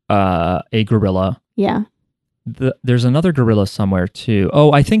is a gorilla. Yeah. There's another gorilla somewhere too.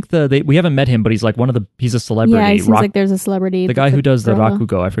 Oh, I think we haven't met him, but he's like he's a celebrity. Yeah, it seems like there's a celebrity. The guy who does gorilla. the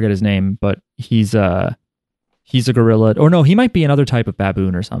Rakugo, I forget his name, but he's a gorilla. Or no, he might be another type of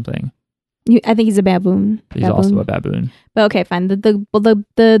baboon or something. I think he's a baboon. He's also a baboon. But okay, fine.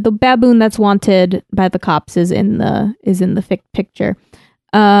 The baboon that's wanted by the cops is in the picture.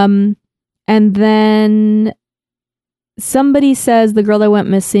 And then somebody says the girl that went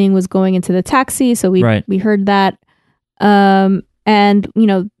missing was going into the taxi, so we heard that. And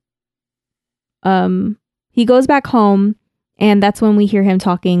he goes back home, and that's when we hear him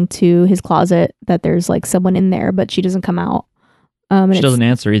talking to his closet that there's like someone in there, but she doesn't come out. She doesn't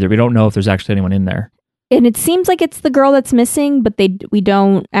answer either. We don't know if there's actually anyone in there. And it seems like it's the girl that's missing, but we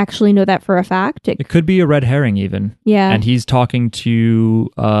don't actually know that for a fact. It could be a red herring even. Yeah. And he's talking to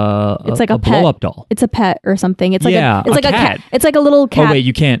it's like a blow-up doll. It's a pet or something. It's like a a cat. It's like a little cat. Oh wait,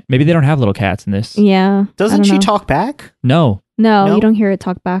 you can't. Maybe they don't have little cats in this. Yeah. Doesn't she talk back? No. No, you don't hear it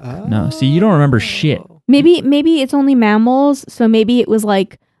talk back. No. See, you don't remember shit. Maybe it's only mammals, so maybe it was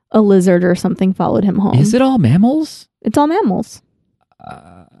like a lizard or something followed him home. Is it all mammals? It's all mammals.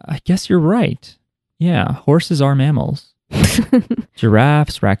 I guess you're right. Yeah, horses are mammals.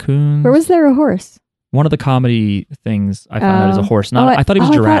 Giraffes, raccoons. Where was there a horse? One of the comedy things I found out is a horse. I thought he was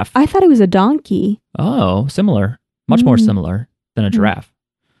a giraffe. I thought he was a donkey. Oh, similar. Much more similar than a giraffe.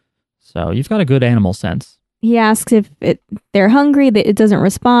 So you've got a good animal sense. He asks if they're hungry. It doesn't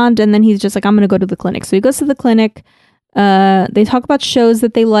respond. And then he's just like, "I'm going to go to the clinic." So he goes to the clinic. They talk about shows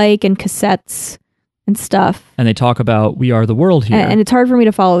that they like and cassettes and stuff. And they talk about We Are the World here. And it's hard for me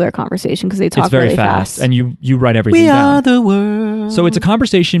to follow their conversation because they talk very really fast. fast. And you write everything down. We are the world. So it's a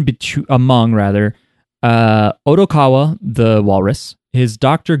conversation among Odokawa, the walrus, his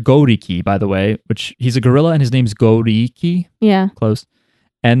doctor Goriki, by the way, which he's a gorilla and his name's Goriki. Yeah. Close.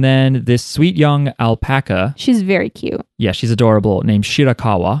 And then this sweet young alpaca. She's very cute. Yeah, she's adorable, named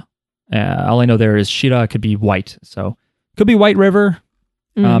Shirakawa. All I know there is Shira could be white. So could be White River.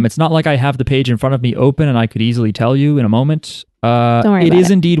 It's not like I have the page in front of me open and I could easily tell you in a moment. Don't worry it about is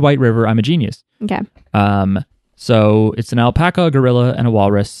indeed White River. I'm a genius. Okay. So it's an alpaca, a gorilla, and a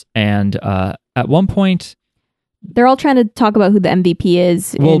walrus. And at one point, they're all trying to talk about who the MVP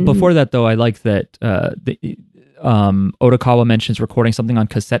is. Well, before that, though, I like that Odokawa mentions recording something on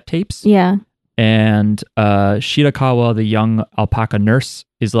cassette tapes. Yeah. And Shirakawa, the young alpaca nurse,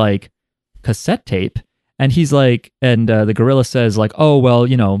 is like, cassette tape? And he's like, and the gorilla says like, oh, well,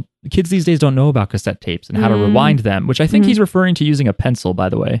 you know, kids these days don't know about cassette tapes and how to rewind them, which I think he's referring to using a pencil, by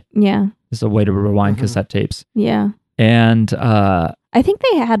the way. Yeah. It's a way to rewind cassette tapes. Yeah. And I think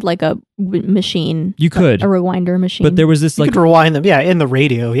they had like a machine. You could. A rewinder machine. But there was this You like could rewind them, in the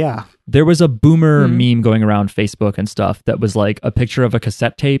radio, yeah. there was a boomer meme going around Facebook and stuff that was like a picture of a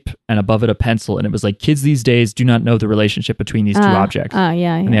cassette tape and above it a pencil, and it was like, kids these days do not know the relationship between these two objects.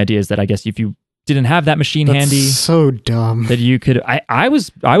 Yeah. And the idea is that I guess if you didn't have that machine That's handy, so dumb. that you could I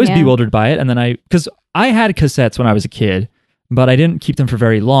was bewildered by it, and then because I had cassettes when I was a kid, but I didn't keep them for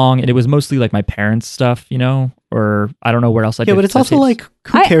very long, and it was mostly like my parents' stuff, you know, or I don't know where else I did. Yeah, but it's also tapes. like,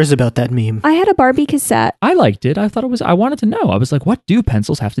 who cares about that meme? I had a Barbie cassette. I liked it. I thought it was, I wanted to know. I was like, what do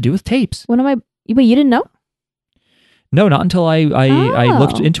pencils have to do with tapes? Wait, you didn't know? No, not until I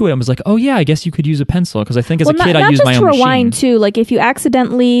looked into it and was like, oh yeah, I guess you could use a pencil, because I think as a kid I used my own machine. Not just to rewind machine. too. Like if you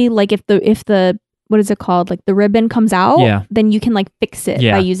accidentally, like if the what is it called? Like the ribbon comes out, then you can like fix it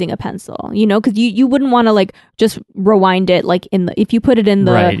by using a pencil. You know, because you wouldn't want to like just rewind it like if you put it in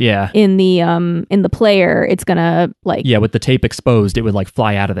the in the player, it's gonna like with the tape exposed, it would like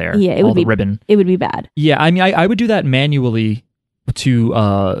fly out of there. Yeah, it all would the be ribbon. It would be bad. Yeah, I mean, I would do that manually to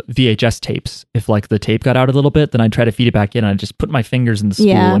VHS tapes. If like the tape got out a little bit, then I'd try to feed it back in, and I'd just put my fingers in the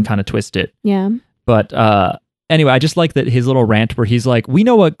spool and kind of twist it. Yeah. But anyway, I just like that his little rant where he's like, we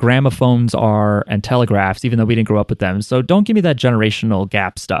know what gramophones are and telegraphs, even though we didn't grow up with them. So don't give me that generational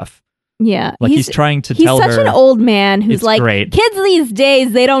gap stuff. Yeah. Like he's trying to tell her. He's such an old man who's it's like, great. Kids these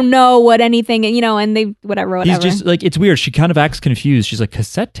days, they don't know what anything, you know, and they, whatever. He's just like, it's weird. She kind of acts confused. She's like,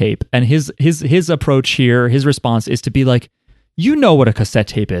 cassette tape. And his approach here, his response is to be like, you know what a cassette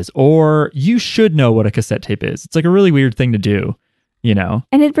tape is, or you should know what a cassette tape is. It's like a really weird thing to do, you know?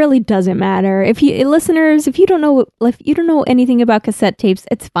 And it really doesn't matter. If you don't know anything about cassette tapes,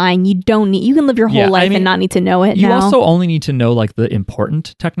 it's fine. You can live your whole life and not need to know it. You now. also only need to know like the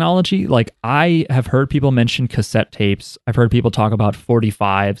important technology. Like I have heard people mention cassette tapes. I've heard people talk about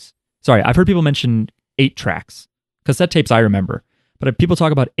 45s. Sorry, I've heard people mention 8 tracks. Cassette tapes I remember. But if people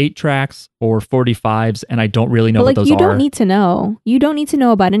talk about 8 tracks or 45s, and I don't really know what those are. You don't need to know. You don't need to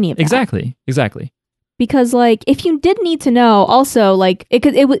know about any of that. Exactly. Because like if you did need to know, also like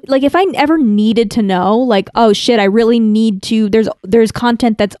it would like if I ever needed to know, like, oh shit, I really need to. There's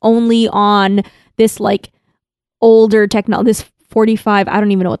content that's only on this like older technology, this 45. I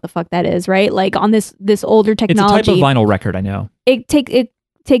don't even know what the fuck that is, right? Like on this older technology. It's a type of vinyl record, I know. It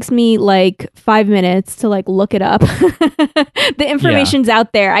takes me like 5 minutes to like look it up. The information's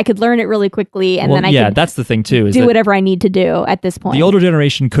out there. I could learn it really quickly, and then I could that's the thing too. Is do whatever I need to do at this point. The older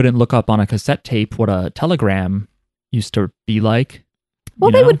generation couldn't look up on a cassette tape what a telegram used to be like.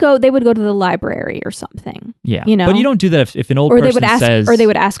 Well, they would go to the library or something. Yeah, you know, but you don't do that if an old person says, or they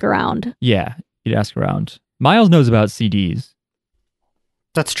would ask around. Yeah, you'd ask around. Miles knows about CDs.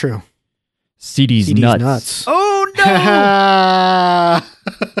 That's true. CDs nuts. Oh no!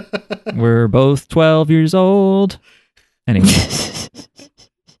 We're both 12 years old. Anyway.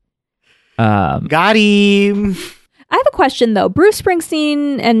 Got him. I have a question though. Bruce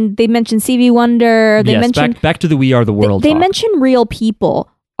Springsteen, and they mentioned Stevie Wonder. They mentioned back to the We Are the World. They mention real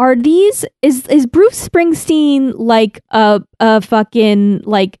people. Are these is Bruce Springsteen like a fucking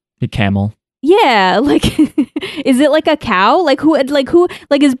like a camel? Yeah, like is it like a cow? Like who is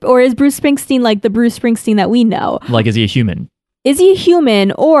Bruce Springsteen like the Bruce Springsteen that we know? Like is he a human? Is he a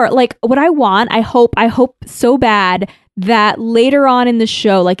human? Or like what I hope so bad that later on in the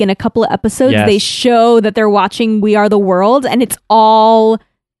show, like in a couple of episodes, they show that they're watching We Are the World and it's all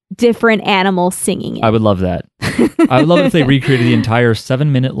different animals singing it. I would love that. I would love if they recreated the entire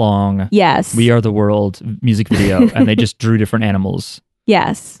 7-minute long We Are the World music video and they just drew different animals.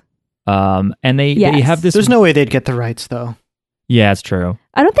 Yes. And they have this. There's no way they'd get the rights though. Yeah, it's true.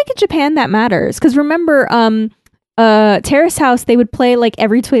 I don't think in Japan that matters because remember, Terrace House, they would play like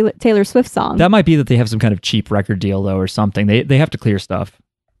every Taylor Swift song. That might be that they have some kind of cheap record deal though, or something. They have to clear stuff.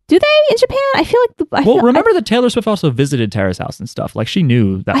 Do they in Japan? I feel like remember that Taylor Swift also visited Terrace House and stuff. Like she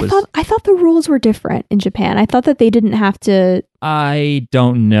knew that I thought the rules were different in Japan. I thought that they didn't have to. I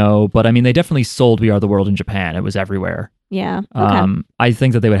don't know, but I mean, they definitely sold We Are the World in Japan. It was everywhere. Yeah. Okay. I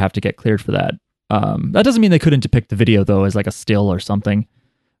think that they would have to get cleared for that. That doesn't mean they couldn't depict the video though as like a still or something.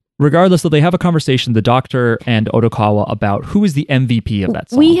 Regardless, though, they have a conversation, the Doctor and Otokawa, about who is the MVP of that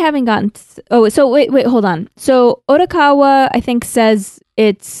song. We haven't gotten... wait, hold on. So Otokawa, I think, says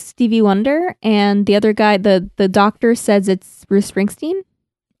it's Stevie Wonder, and the other guy, the Doctor, says it's Bruce Springsteen?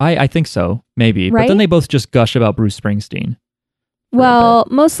 I think so, maybe. Right? But then they both just gush about Bruce Springsteen. a Well,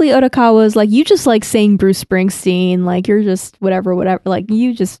 mostly Otakawa's like, you just like saying Bruce Springsteen. Like, you're just whatever. Like,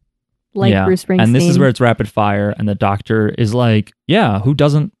 you just like Yeah. Bruce Springsteen. And this is where it's rapid fire, and the doctor is like, yeah, who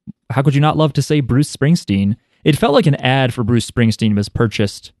doesn't, how could you not love to say Bruce Springsteen? It felt like an ad for Bruce Springsteen was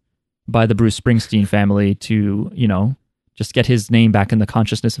purchased by the Bruce Springsteen family to, just get his name back in the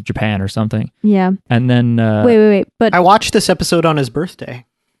consciousness of Japan or something. Yeah. And then, Wait. But I watched this episode on his birthday.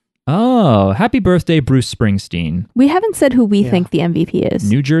 oh, happy birthday, Bruce Springsteen, we haven't said who we Yeah. think the MVP is.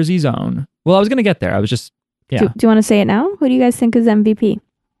 New Jersey's own. Well, I was going to get there. I was just, yeah. Do you want to say it now? Who do you guys think is MVP?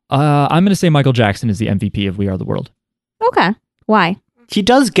 I'm going to say Michael Jackson is the MVP of We Are the World. Okay. Why? He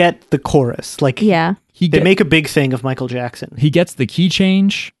does get the chorus. Like, Yeah. they make a big thing of Michael Jackson. He gets the key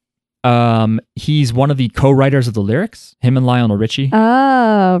change. He's one of the co-writers of the lyrics. Him and Lionel Richie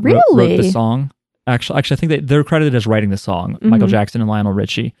Oh, really? wrote the song. Actually, I think they're credited as writing the song. Michael Jackson and Lionel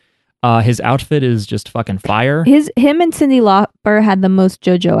Richie. His outfit is just fucking fire. Him and Cyndi Lauper had the most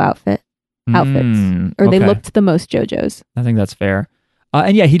JoJo outfits, or they Okay. looked the most JoJo's. I think that's fair.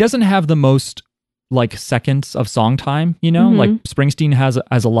 And yeah, he doesn't have the most like seconds of song time. Like Springsteen has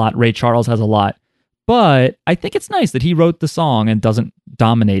a lot. Ray Charles has a lot. But I think it's nice that he wrote the song and doesn't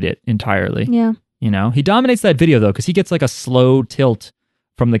dominate it entirely. Yeah. He dominates that video though, because he gets like a slow tilt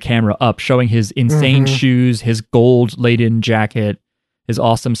from the camera up, showing his insane shoes, his gold laden jacket, his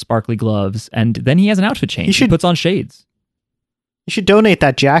awesome sparkly gloves, and then he has an outfit change. He puts on shades. You should donate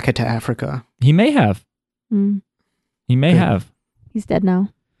that jacket to Africa. He may have. Mm. He may have. He's dead now.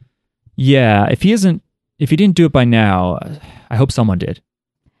 Yeah, if he didn't do it by now, I hope someone did.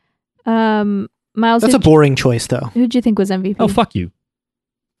 Miles, That's a boring choice, though. who'd you think was MVP? Oh, fuck you.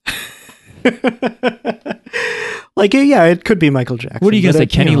 Like, yeah, it could be Michael Jackson. What are you gonna say,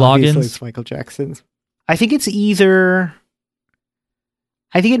 Kenny obviously Loggins? It's Michael Jackson. I think it's either.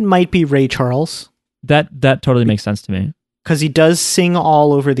 I think it might be Ray Charles That totally makes sense to me. because he does sing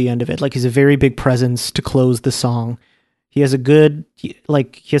all over the end of it. Like, he's a very big presence to close the song. He has he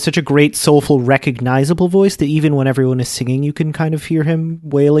has such a great, soulful, recognizable voice that even when everyone is singing, you can kind of hear him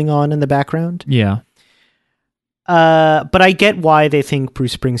wailing on in the background. Yeah. But I get why they think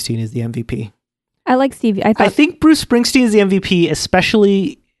Bruce Springsteen is the MVP. I like Stevie. I think Bruce Springsteen is the MVP,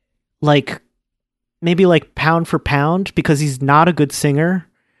 especially like maybe like pound for pound, because he's not a good singer,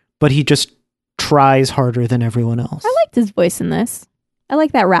 but he just tries harder than everyone else. I liked his voice in this. I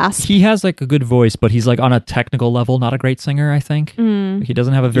like that rasp. He has like a good voice, but he's like on a technical level, not a great singer, I think. Mm, He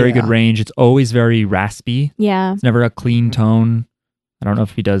doesn't have a very good range. It's always very raspy. yeah. It's never a clean tone. I don't know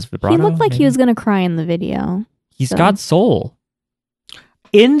if he does vibrato. He looked like he maybe? was going to cry in the video. He's so. got soul.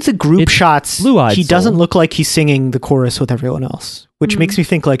 In the group It's shots, blue-eyed he doesn't soul. look like he's singing the chorus with everyone else, which makes me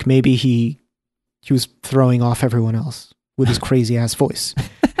think like maybe he was throwing off everyone else with his crazy ass voice.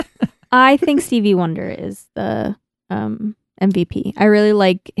 I think Stevie Wonder is the MVP. I really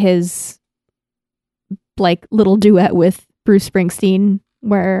like his like little duet with Bruce Springsteen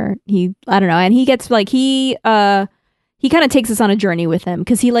where I don't know, and he gets like he kind of takes us on a journey with him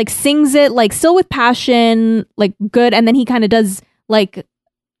because he like sings it like still with passion, like good, and then he kind of does like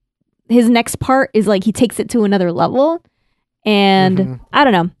his next part is like he takes it to another level. And I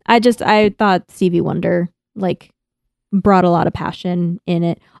don't know. I thought Stevie Wonder like brought a lot of passion in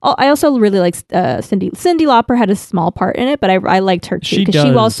it. I also really liked Cyndi Lauper had a small part in it, but I liked her too because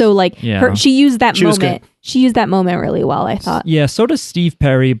she also like she used that moment. She used that moment really well, I thought. Yeah, so does Steve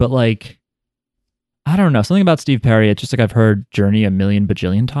Perry, but like I don't know, something about Steve Perry. It's just like I've heard Journey a million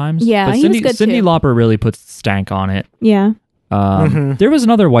bajillion times. Yeah, but he was good Cyndi too. Lauper really puts stank on it. Yeah. There was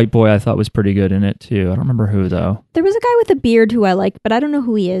another white boy I thought was pretty good in it too. I don't remember who though. There was a guy with a beard who I liked, but I don't know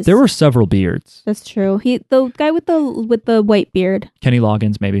who he is. There were several beards. That's true. The guy with the white beard. Kenny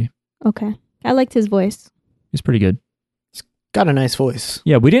Loggins, maybe. Okay. I liked his voice. He's pretty good. Got a nice voice.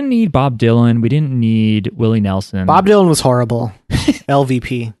 Yeah, we didn't need Bob Dylan. We didn't need Willie Nelson. Bob Dylan was horrible.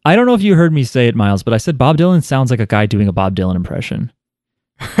 LVP. I don't know if you heard me say it, Miles, but I said Bob Dylan sounds like a guy doing a Bob Dylan impression.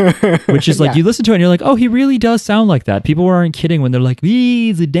 Which is like, you listen to it and you're like, oh, he really does sound like that. People aren't kidding when they're like,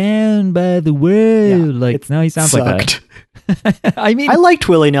 he's down by the world. Like, no, he sounds like that. I mean, I liked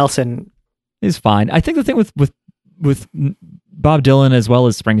Willie Nelson. He's fine. I think the thing with Bob Dylan as well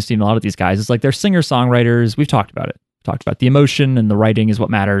as Springsteen, a lot of these guys, is like they're singer-songwriters. We've talked about it. Talked about the emotion and the writing is what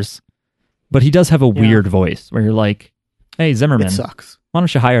matters. But he does have a weird voice where you're like, hey, Zimmerman, It sucks. why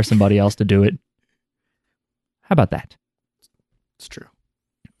don't you hire somebody else to do it? How about that? It's true.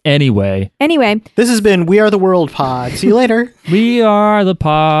 Anyway, This has been We Are the World Pod. See you later. we are the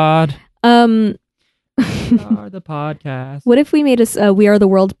pod. We are the podcast. What if we made us We Are the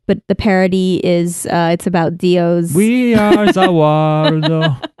World, but the parody is it's about Dio's. We are the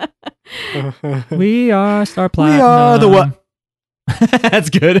world. We are Star Platinum. We are the what? That's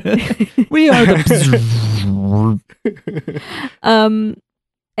good. We are the.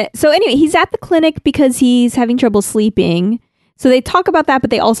 So anyway, he's at the clinic because he's having trouble sleeping. So they talk about that, but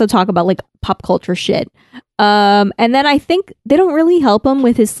they also talk about like pop culture shit. And then I think they don't really help him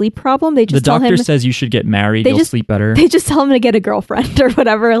with his sleep problem. They The just tell doctor him says you should get married. You'll sleep better. they just tell him to get a girlfriend or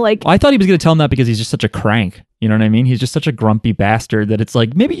whatever. Like, I thought he was going to tell him that because he's just such a crank. You know what I mean? He's just such a grumpy bastard that it's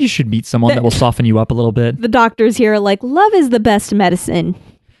like, maybe you should meet someone that will soften you up a little bit. the doctors here are like, love is the best medicine.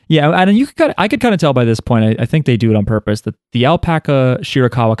 Yeah, and I could kind of tell by this point, I think they do it on purpose, that the alpaca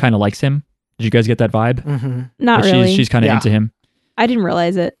Shirakawa kind of likes him. Did you guys get that vibe? Mm-hmm. Not That really. She's kind of Yeah. into him. I didn't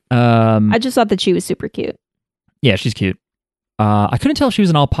realize it. I I just thought that she was super cute. Yeah, she's cute. I couldn't tell if she was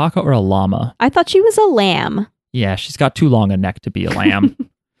an alpaca or a llama. I thought she was a lamb. Yeah, she's got too long a neck to be a lamb.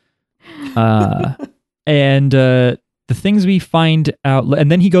 And the things we find out,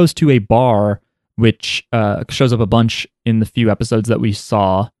 and then he goes to a bar, which shows up a bunch in the few episodes that we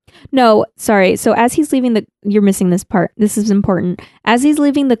saw. No, sorry. So as he's leaving you're missing this part. This is important. As he's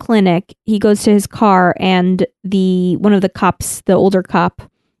leaving the clinic, he goes to his car and one of the cops, the older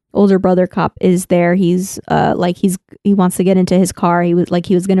brother cop is there. He's he wants to get into his car. He was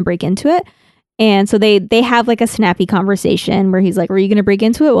going to break into it. And so they have like a snappy conversation where he's like, "Are you going to break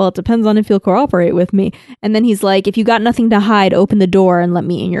into it?" "Well, it depends on if you'll cooperate with me." And then he's like, "If you got nothing to hide, open the door and let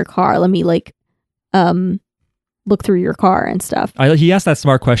me in your car. Let me look through your car and stuff." He asked that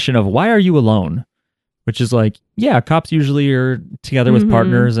smart question of, why are you alone? Which is like, yeah, cops usually are together with Mhm.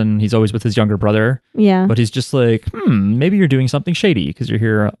 partners, and he's always with his younger brother. Yeah. But he's just like, maybe you're doing something shady because you're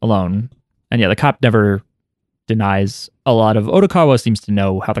here alone. And yeah, the cop never denies a lot of. Otokawa seems to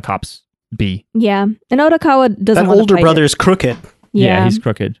know how the cops be. Yeah. And Otokawa doesn't That want to older fight brother's crooked. it. Yeah. He's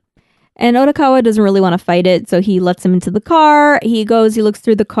crooked. And Otokawa doesn't really want to fight it, so he lets him into the car. He looks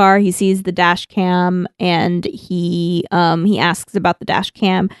through the car, he sees the dash cam, and he asks about the dash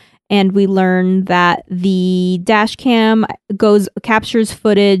cam. And we learn that the dash cam captures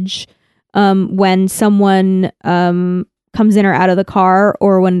footage when someone comes in or out of the car,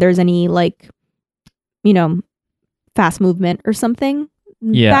 or when there's any fast movement or something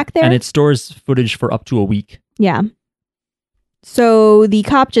back there. And it stores footage for up to a week. Yeah. So the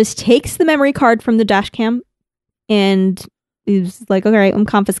cop just takes the memory card from the dash cam and he's like, "All right, I'm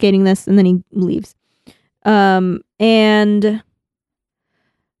confiscating this," and then he leaves. And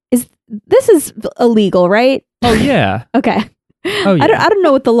this is illegal, right? Oh yeah. Okay. Oh yeah. I don't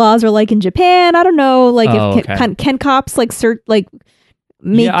know what the laws are like in Japan. I don't know if okay. can cops make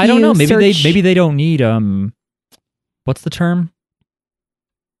Yeah, I don't know. Maybe search- they don't need what's the term?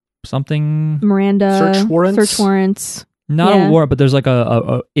 Something. Miranda Search warrants? Not Yeah. a warrant, but there's like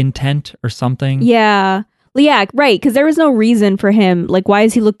a intent or something. Yeah. Yeah, right. Because there was no reason for him. Like, why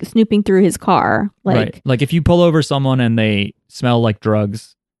is he snooping through his car? Right. Like if you pull over someone and they smell like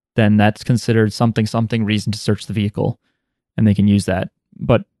drugs, then that's considered something reason to search the vehicle, and they can use that.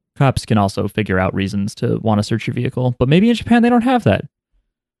 But cops can also figure out reasons to want to search your vehicle. But maybe in Japan they don't have that.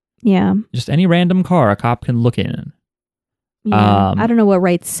 Yeah. Just any random car a cop can look in. Yeah. I don't know what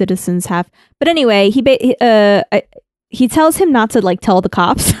rights citizens have. But anyway, he tells him not to tell the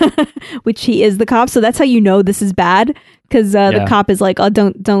cops, which he is the cop. So that's how you know this is bad, because the cop is like, "Oh,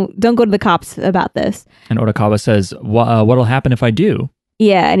 don't go to the cops about this." And Otokawa says, "What'll happen if I do?"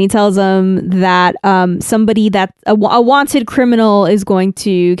 Yeah, and he tells him that somebody that a wanted criminal is going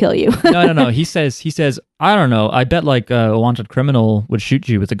to kill you. No. He says, "I don't know. I bet a wanted criminal would shoot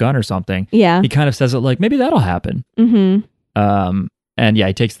you with a gun or something." Yeah. He kind of says it like, maybe that'll happen. Mm-hmm. And yeah,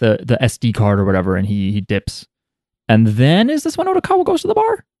 he takes the SD card or whatever, and he dips. And then is this when Otokawa goes to the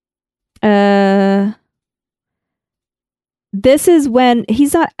bar? This is when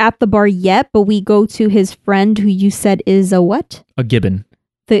he's not at the bar yet, but we go to his friend who you said is a what? A gibbon.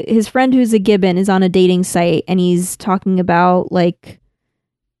 His friend who's a gibbon is on a dating site, and he's talking about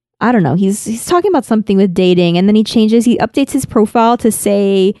I don't know. He's talking about something with dating, and then he updates his profile to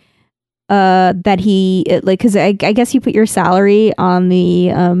say that he because I guess you put your salary on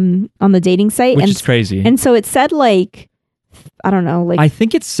the dating site, Which is crazy. and so it said I don't know, I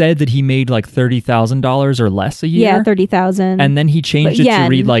think it said that he made $30,000 or less a year. yeah, 30,000. And then he changed it to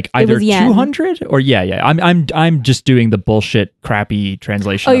read either was yen. 200 or yeah. I'm just doing the bullshit crappy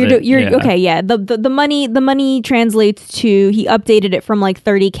translation. Oh, of you're it. okay. Yeah, the money translates to, he updated it from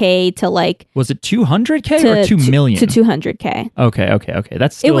 30K to Was it 200K or 2 million? to 200K. Okay.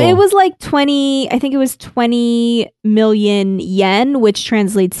 That's still It was 20. I think it was 20 million yen, which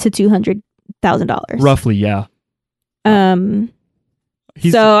translates to $200,000 roughly, yeah.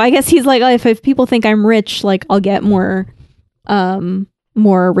 So I guess he's like, "Oh, if people think I'm rich, I'll get more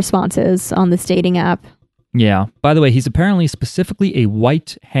responses on this dating app." Yeah. By the way, he's apparently specifically a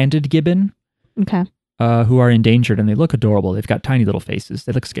white-handed gibbon Okay. who are endangered, and they look adorable. They've got tiny little faces.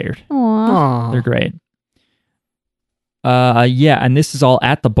 They look scared. Aww. Aw. They're great. Yeah, and this is all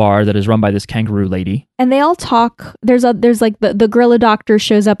at the bar that is run by this kangaroo lady. And they all talk. There's like the gorilla doctor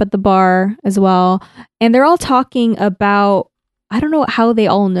shows up at the bar as well, and they're all talking about. I don't know how they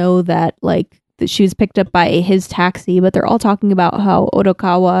all know that like that she was picked up by his taxi, but they're all talking about how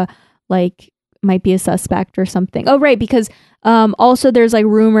Odokawa like might be a suspect or something. Oh, right, because also there's like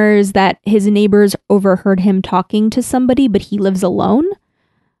rumors that his neighbors overheard him talking to somebody, but he lives alone.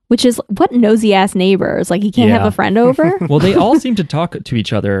 Which is what nosy ass neighbors. Like he can't have Yeah. a friend over. Well, they all seem to talk to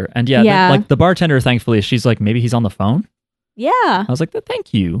each other, and Yeah. like the bartender, thankfully, she's like, maybe he's on the phone. Yeah. I was like,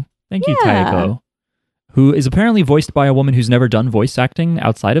 thank you, Yeah. Taeko, who is apparently voiced by a woman who's never done voice acting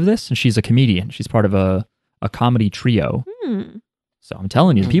outside of this, and she's a comedian. She's part of a comedy trio. Hmm. So I'm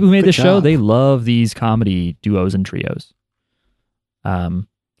telling you, the people who made Good this show, job. they love these comedy duos and trios.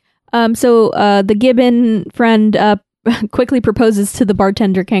 So the gibbon friend quickly proposes to the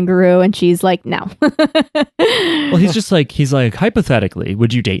bartender kangaroo, and she's like, no. Well, he's like, hypothetically,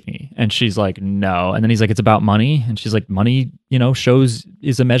 would you date me? And she's like, no. And then he's like, it's about money. And she's like, money,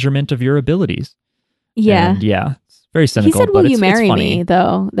 is a measurement of your abilities. Yeah. And yeah, it's very He cynical. said, but will you it's marry funny. me,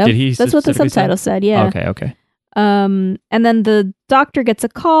 though? Did he That's what the specifically say? subtitle said, yeah. Okay. And then the doctor gets a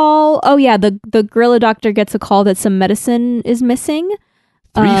call. Oh, yeah, the gorilla doctor gets a call that some medicine is missing.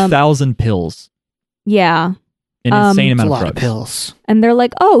 3,000 pills. Yeah. An insane It's a amount of lot drugs. of pills. And they're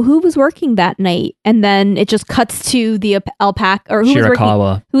like, oh, who was working that night? And then it just cuts to the alpaca, or who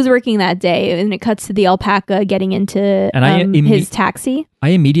Shirakawa. was working that day. And it cuts to the alpaca getting into And his taxi. I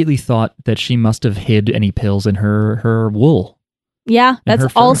immediately thought that she must have hid any pills in her wool, Yeah, her that's fur.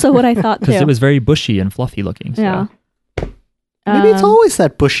 also what I thought, too. because it was very bushy and fluffy looking. So. Yeah. Maybe it's Um, always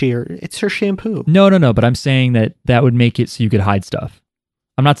that bushy, or it's her shampoo. No. But I'm saying that would make it so you could hide stuff.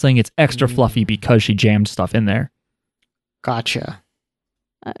 I'm not saying it's extra Mm. fluffy because she jammed stuff in there. Gotcha.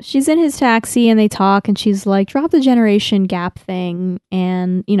 she's in his taxi and they talk, and she's like, drop the generation gap thing.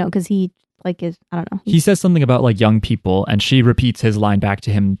 And, because he, like, is, I don't know. He says something about like young people, and she repeats his line back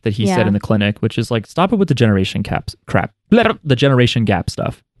to him that he Yeah. said in the clinic, which is like, stop it with the generation crap. The generation gap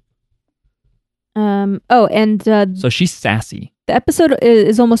stuff. And So she's sassy. the episode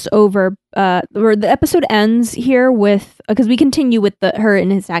is almost over. Or the episode ends here with, because we continue with her in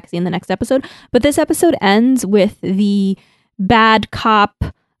his taxi in the next episode, but this episode ends with the bad cop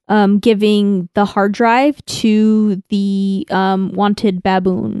giving the hard drive to the wanted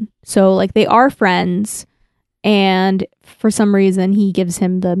baboon. So like they are friends, and for some reason he gives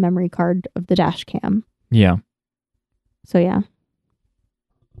him the memory card of the dash cam. Yeah. So yeah.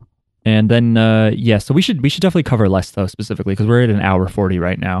 And then so we should definitely cover less though specifically, because we're at an hour 40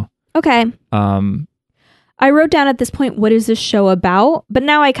 right now. Okay. Um I wrote down at this point, what is this show about? But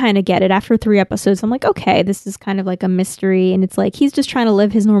now I kind of get it. After 3 episodes, I'm like, okay, this is kind of like a mystery. And it's like, he's just trying to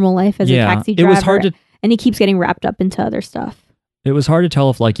live his normal life as a taxi driver. It was hard to and he keeps getting wrapped up into other stuff. tell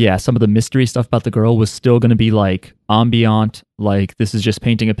if like, some of the mystery stuff about the girl was still going to be like ambient, like this is just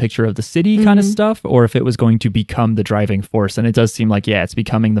painting a picture of the city kind of Mhm. stuff, or if it was going to become the driving force. And it does seem like, it's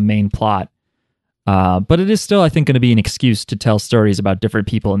becoming the main plot. But it is still, I think, going to be an excuse to tell stories about different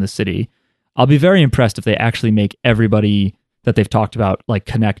people in the city. I'll be very impressed if they actually make everybody that they've talked about like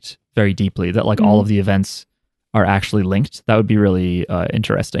connect very deeply, that like all of the events are actually linked. That would be really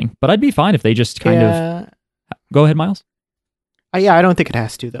interesting. But I'd be fine if they just kind of go ahead, Miles. Yeah, I don't think it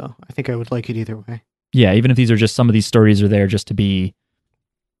has to, though. I think I would like it either way. Yeah, even if these are just some of these stories are there just to be,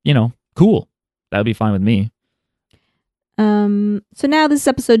 cool. That would be fine with me. So now this is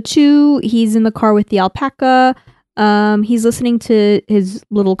episode 2. He's in the car with the alpaca. He's listening to his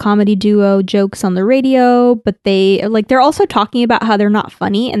little comedy duo jokes on the radio, but they're also talking about how they're not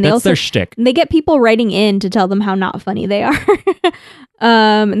funny, and That's their shtick. they get people writing in to tell them how not funny they are.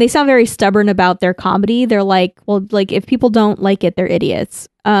 And they sound very stubborn about their comedy. They're like, well, like if people don't like it, they're idiots.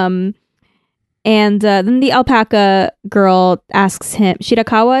 And then the alpaca girl asks him,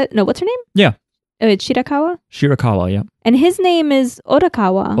 Shirakawa. No, what's her name? Yeah. It's Shirakawa, Shirakawa, yeah. and his name is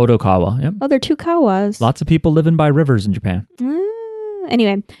Odokawa. Odokawa, yep. Oh, they're 2 kawas. Lots of people living by rivers in Japan.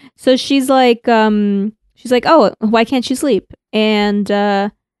 Anyway, so she's like, oh, why can't you sleep? And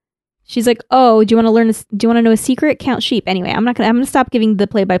she's like, oh, do you want to know a secret? Count sheep. Anyway, I'm gonna stop giving the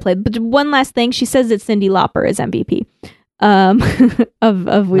play-by-play. But one last thing, she says that Cyndi Lauper is MVP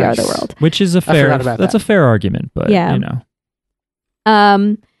of We Are the Nice. World. Which is a forgot about that. a fair argument, but Yeah.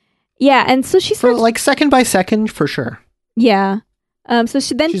 Yeah, and so she For starts. like second by second, for sure. Yeah. So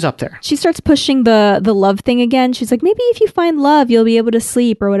She's up there. she starts pushing the love thing again. She's like, maybe if you find love, you'll be able to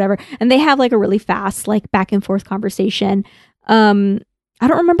sleep or whatever. And they have like a really fast, like back and forth conversation. I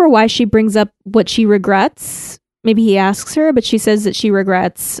don't remember why she brings up what she regrets. Maybe he asks her, but she says that she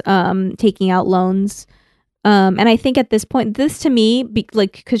regrets taking out loans. And I think at this point, this to me,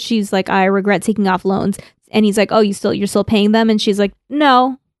 because she's like, I regret taking off loans, and he's like, oh, you're still paying them, and she's like,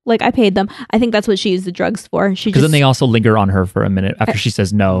 no, like I paid them. I think that's what she used the drugs for. Because then they also linger on her for a minute after she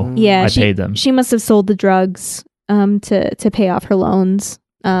says no. Yeah, I paid them. She must have sold the drugs to pay off her loans.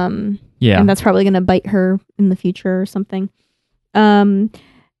 And that's probably going to bite her in the future or something. And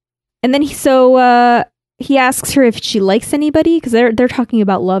then he asks her if she likes anybody, because they're talking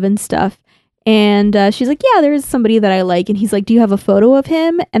about love and stuff. And she's like, yeah, there is somebody that I like. And he's like, do you have a photo of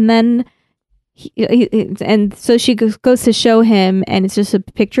him? And then so she goes to show him, and it's just a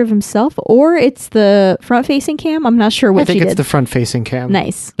picture of himself, or it's the front-facing cam. I'm not sure what she did. I think it's the front-facing cam.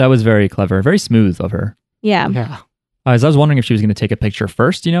 Nice. That was very clever. Very smooth of her. Yeah. Yeah. As I was wondering if she was going to take a picture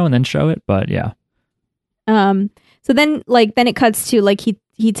first, and then show it. But yeah. So then it cuts to like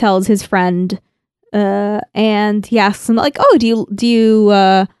he tells his friend, and he asks him like, oh, do you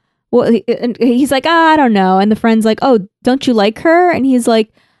well, and he's like, I don't know. And the friend's like, oh, don't you like her? And he's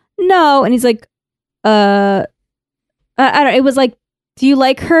like, no. And he's like, I don't. It was like, do you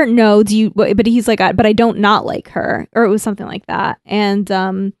like her? No. Do you? But he's like, but I don't not like her, or it was something like that. And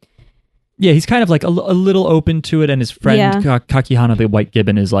yeah, he's kind of like a little open to it, and his friend Kakihana, the white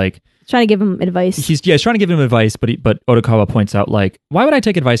gibbon, is like trying to give him advice. He's trying to give him advice, but Odokawa points out like, why would I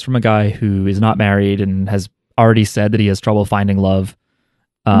take advice from a guy who is not married and has already said that he has trouble finding love?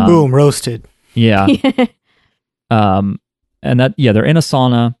 Boom, roasted. Yeah. And that they're in a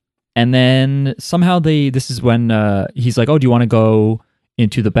sauna, and then somehow this is when he's like, oh, do you want to go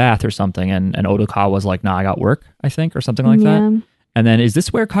into the bath or something? And Odokawa's like, nah, I got work, I think, or something like that. And then is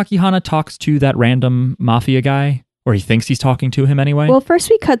this where Kakihana talks to that random mafia guy? Or he thinks he's talking to him anyway? Well, first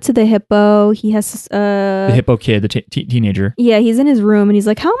we cut to the hippo. He has the hippo kid, the teenager. Yeah, he's in his room, and he's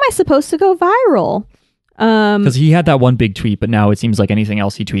like, how am I supposed to go viral? Because he had that one big tweet, but now it seems like anything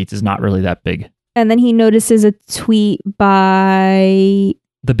else he tweets is not really that big. And then he notices a tweet by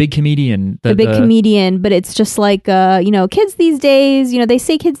the big comedian. The big comedian, but it's just like, kids these days, they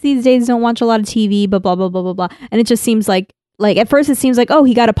say kids these days don't watch a lot of TV, but blah, blah, blah, blah, blah. And it just seems like at first it seems like, oh,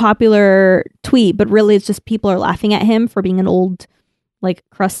 he got a popular tweet, but really it's just people are laughing at him for being an old, like,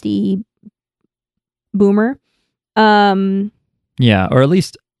 crusty boomer. Yeah, or at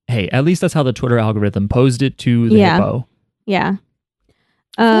least that's how the Twitter algorithm posed it to the hippo. Yeah.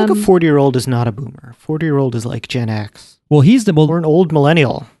 I feel like a 40-year-old is not a boomer. 40-year-old is like Gen X. Well, or an old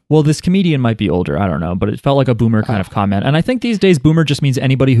millennial. Well, this comedian might be older. I don't know, but it felt like a boomer kind of comment. And I think these days, boomer just means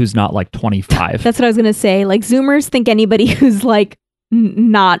anybody who's not like 25. That's what I was gonna say. Like Zoomers think anybody who's like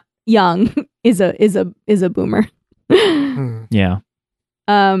not young is a boomer. Yeah.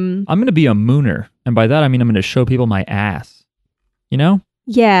 I'm gonna be a mooner, and by that I mean I'm gonna show people my ass.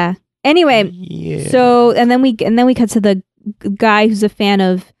 Yeah. Anyway, so and then we cut to the guy who's a fan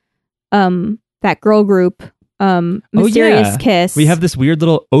of that girl group, Mysterious Kiss. We have this weird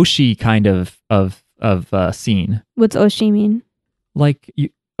little Oshi kind of scene. What's Oshi mean? Like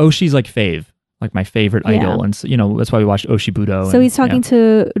Oshi's like fave, like my favorite idol, and so, that's why we watched Oshibudo. So he's talking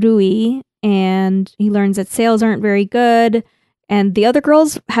to Rui, and he learns that sales aren't very good. And the other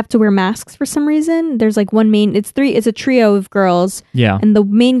girls have to wear masks for some reason. There's like it's a trio of girls. Yeah. And the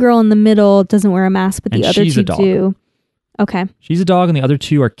main girl in the middle doesn't wear a mask, but the other two do. Okay. She's a dog, and the other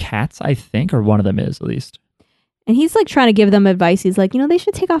two are cats, I think, or one of them is at least. And he's like trying to give them advice. He's like, they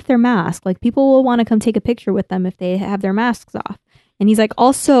should take off their mask. Like people will want to come take a picture with them if they have their masks off. And he's like,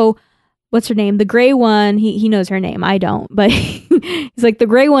 also, what's her name? The gray one, he knows her name. I don't. But he's like, the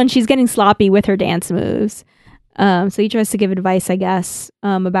gray one, she's getting sloppy with her dance moves. So he tries to give advice, I guess,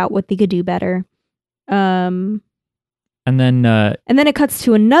 about what they could do better. And then it cuts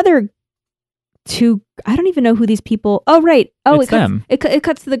to another two. I don't even know who these people. Oh, right. Oh, it's them. It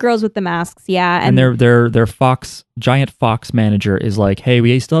cuts to the girls with the masks. Yeah, and their giant fox manager is like, hey,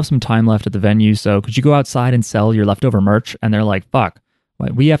 we still have some time left at the venue, so could you go outside and sell your leftover merch? And they're like, fuck,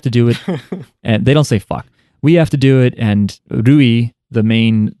 we have to do it. And they don't say fuck. We have to do it. And Rui, the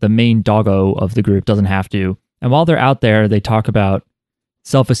main doggo of the group, doesn't have to. And while they're out there, they talk about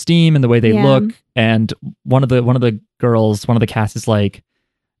self-esteem and the way they look. And one of the girls, one of the cast is like,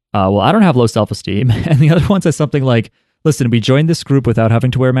 well, I don't have low self-esteem. And the other one says something like, listen, we joined this group without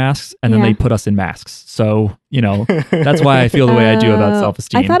having to wear masks, and then Yeah. they put us in masks. So, that's why I feel the way I do about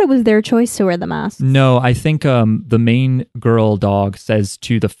self-esteem. I thought it was their choice to wear the mask. No, I think the main girl dog says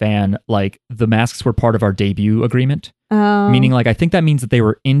to the fan, like, the masks were part of our debut agreement. Meaning, like, I think that means that they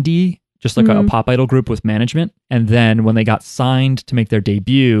were indie, just like a pop idol group with management. And then when they got signed to make their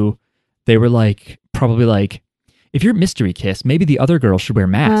debut, they were like, probably like, if you're Mystery Kiss, maybe the other girls should wear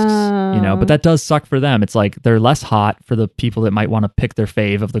masks, but that does suck for them. It's like they're less hot for the people that might want to pick their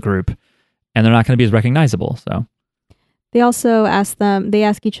fave of the group, and they're not going to be as recognizable. So They also they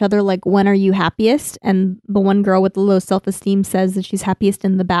ask each other, like, when are you happiest? And the one girl with the low self-esteem says that she's happiest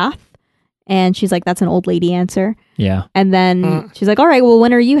in the bath. And she's like, that's an old lady answer. yeah. And then she's like, all right, well,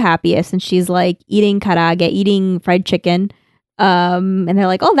 when are you happiest? And she's like, eating karage, eating fried chicken. And they're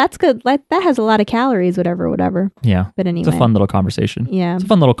like, oh, that's good. That has a lot of calories, whatever. Yeah. But anyway. It's a fun little conversation. Yeah. It's a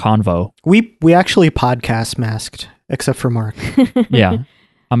fun little convo. We actually podcast masked, except for Mark. Yeah.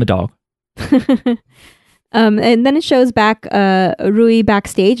 I'm a dog. And then it shows back Rui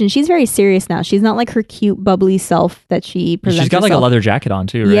backstage, and she's very serious now. She's not like her cute, bubbly self that she presents. She's got like a herself. leather jacket on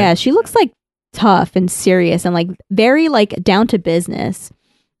too, right? Yeah, she looks like tough and serious and like very like down to business.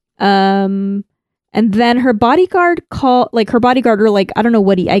 And then her bodyguard or like I don't know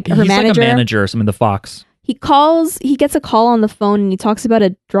what her He's manager. like a manager or something, the Fox. He gets a call on the phone and he talks about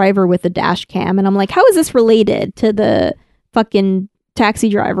a driver with a dash cam, and I'm like, how is this related to the fucking taxi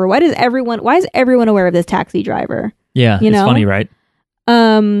driver? Why is everyone aware of this taxi driver? Yeah, You it's know? funny, right?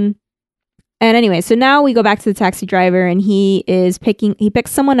 And anyway, so now we go back to the taxi driver, and he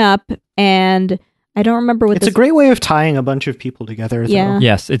picks someone up, and I don't remember what It's a great way of tying a bunch of people together. though. Yeah.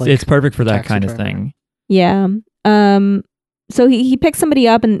 Yes, it's Like it's perfect for that taxi kind of driver. thing. Yeah. So he picks somebody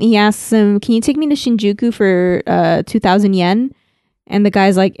up and he asks him, "Can you take me to Shinjuku for 2,000 yen?" And the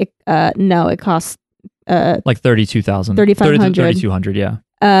guy's like, "No, it costs." Like 32,000. 3,500. 3,200, yeah.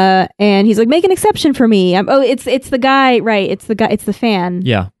 And he's like, "Make an exception for me." It's the guy, right? It's the fan.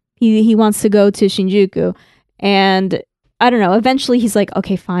 Yeah. He wants to go to Shinjuku, and I don't know. Eventually, he's like,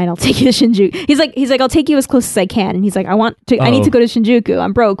 "Okay, fine, I'll take you to Shinjuku." He's like, "I'll take you as close as I can." And he's like, I need to go to Shinjuku.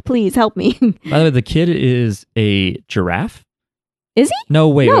 I'm broke. Please help me." By the way, the kid is a giraffe? Is he? No,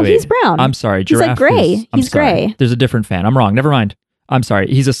 wait. He's brown. I'm sorry. He's like Giraffe gray. is- I'm He's sorry. gray. There's a different fan. I'm wrong. Never mind. I'm sorry.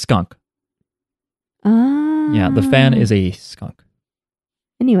 He's a skunk. Yeah, the fan is a skunk.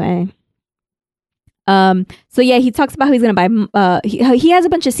 Anyway. So yeah, he talks about how he's gonna buy. He has a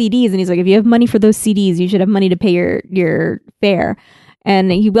bunch of CDs, and he's like, if you have money for those CDs, you should have money to pay your fare.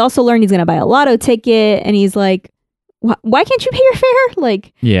 And he also learned he's gonna buy a lotto ticket, and he's like, why can't you pay your fare?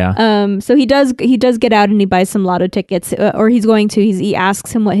 Like, Yeah. so he does get out and he buys some lotto tickets, or he's going to. He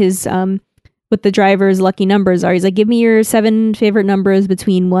asks him what his what the driver's lucky numbers are. He's like, give me your 7 favorite numbers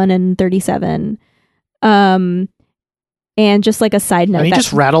between 1 and 37. And just like a side note, And he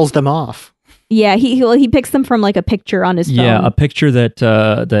just rattles them off. yeah, he picks them from like a picture on his phone. Yeah, a picture that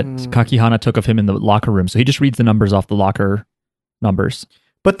Kakihana took of him in the locker room. So he just reads the numbers off the locker numbers.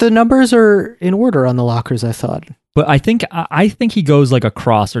 But the numbers are in order on the lockers, I thought. But I think he goes like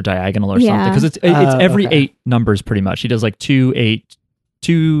across or diagonal or something, Yeah. because it's every okay. 8 numbers pretty much. He does like 2, 8,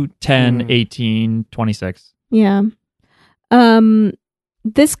 2, 10, 18, 26. Yeah.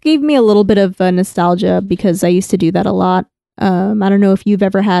 This gave me a little bit of nostalgia because I used to do that a lot. I don't know if you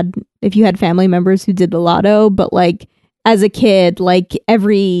had family members who did the lotto, but like as a kid, like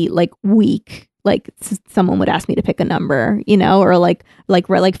every like week, like someone would ask me to pick a number, or like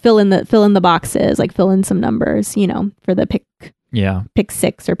fill in the boxes, like fill in some numbers, for the pick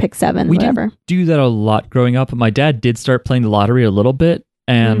 6 or pick 7, We whatever. didn't do that a lot growing up, but my dad did start playing the lottery a little bit,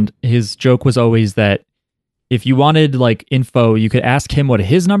 and his joke was always that if you wanted like info, you could ask him what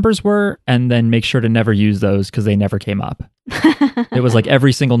his numbers were and then make sure to never use those because they never came up. It was like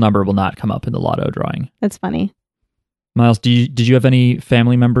every single number will not come up in the lotto drawing. That's funny. Miles, did you have any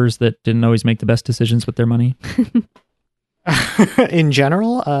family members that didn't always make the best decisions with their money? In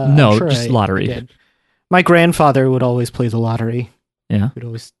general? No, I'm sure just I lottery. did. My grandfather would always play the lottery. Yeah. He'd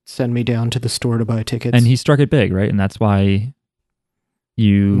always send me down to the store to buy tickets. And he struck it big, right? And that's why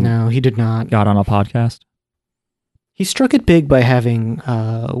you No, he did not. got on a podcast? He struck it big by having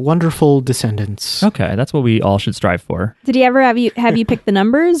wonderful descendants. Okay, that's what we all should strive for. Did he ever have you pick the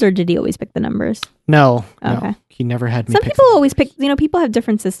numbers, or did he always pick the numbers? No, Okay. no. He never had me Some pick people always pick, people have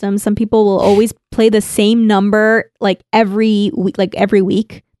different systems. Some people will always play the same number like every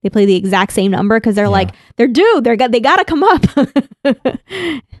week. They play the exact same number because they're like, they're due. They got to come up.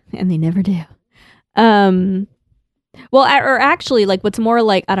 And they never do. Well, or actually, like what's more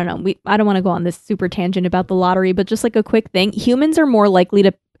like, I don't know. I don't want to go on this super tangent about the lottery, but just like a quick thing. Humans are more likely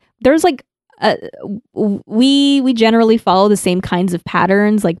to, there's like we generally follow the same kinds of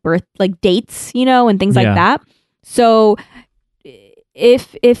patterns, like birth, like dates, and things like Yeah. that. So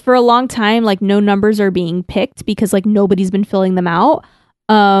if for a long time, like no numbers are being picked because like nobody's been filling them out,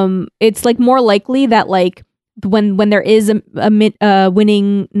 it's like more likely that like when there is a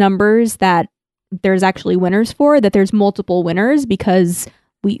winning numbers that there's actually winners for, that there's multiple winners because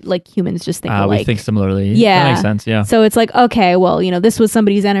we like humans just think We alike. think similarly. Yeah. That makes sense. Yeah. So it's like, okay, well, this was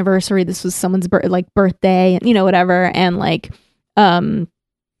somebody's anniversary, this was someone's birthday, whatever, and like, so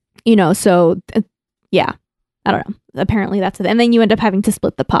yeah, I don't know. Apparently that's it, and then you end up having to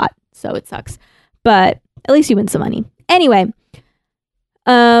split the pot, so it sucks. But at least you win some money. Anyway,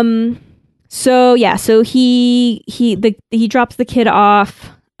 so yeah, so he drops the kid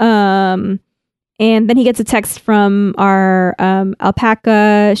off, and then he gets a text from our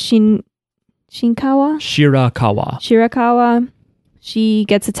alpaca Shirakawa. She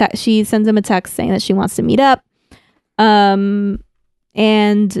gets she sends him a text saying that she wants to meet up.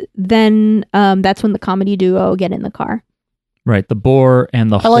 And then that's when the comedy duo get in the car. Right. The boar and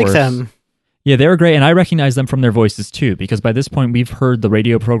the horse. I like them. Yeah, they were great. And I recognize them from their voices too, because by this point we've heard the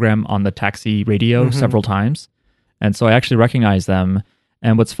radio program on the taxi radio several times. And so I actually recognize them.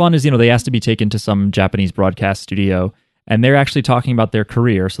 And what's fun is, they asked to be taken to some Japanese broadcast studio, and they're actually talking about their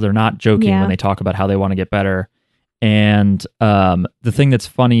career. So they're not joking when they talk about how they want to get better. And the thing that's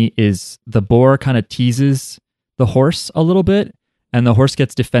funny is the boar kind of teases the horse a little bit, and the horse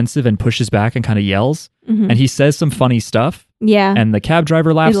gets defensive and pushes back and kind of yells. And he says some funny stuff. Yeah. And the cab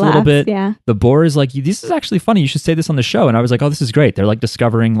driver laughs a little bit. Yeah. The boar is like, this is actually funny. You should say this on the show. And I was like, oh, this is great. They're like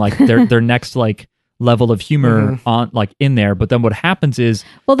discovering like their next like level of humor on like in there. But then what happens is,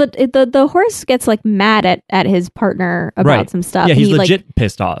 well, the horse gets like mad at his partner about some stuff. Yeah, he's he, legit like,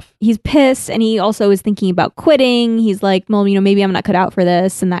 pissed off. He's pissed, and he also is thinking about quitting. He's like, well, maybe I'm not cut out for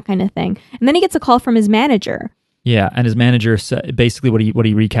this and that kind of thing. And then he gets a call from his manager. Yeah, and his manager basically what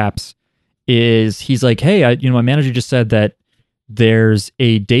he recaps is he's like, hey, my manager just said that there's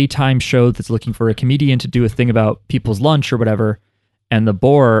a daytime show that's looking for a comedian to do a thing about people's lunch or whatever. And the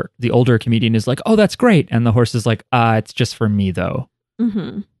boar, the older comedian, is like, oh, that's great. And the horse is like, it's just for me though.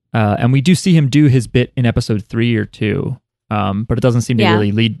 And we do see him do his bit in episode 3 or 2, but it doesn't seem to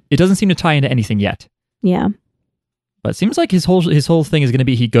really lead. It doesn't seem to tie into anything yet. Yeah. But it seems like his whole thing is going to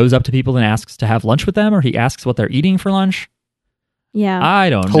be he goes up to people and asks to have lunch with them, or he asks what they're eating for lunch. Yeah. I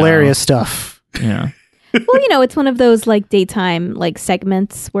don't know. Hilarious stuff. Yeah. Well, it's one of those like daytime like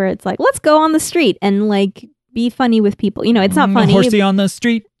segments where it's like, let's go on the street and like be funny with people. It's not funny. Horsey on the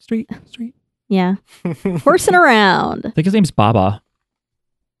street. Yeah. Horsing around. I think his name's Baba.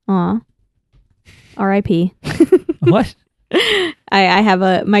 Aw. R.I.P. What? I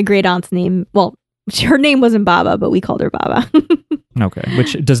have my great aunt's name. Well, her name wasn't Baba, but we called her Baba. Okay.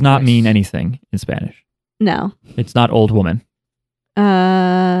 Which does not mean anything in Spanish. No. It's not old woman.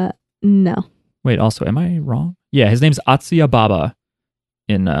 No. Wait, also, am I wrong? Yeah, his name's Atsuya Baba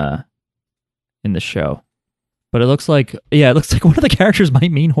in the show. But it looks like one of the characters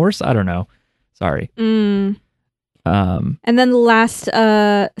might mean horse. I don't know. Sorry. And then the last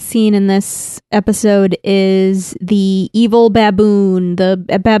scene in this episode is the evil baboon,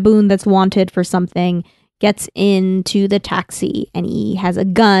 the baboon that's wanted for something, gets into the taxi, and he has a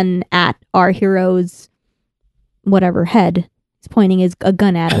gun at our hero's whatever head. He's pointing a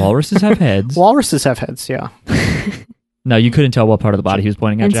gun at him. Walruses have heads. Walruses have heads, yeah. No, you couldn't tell what part of the body he was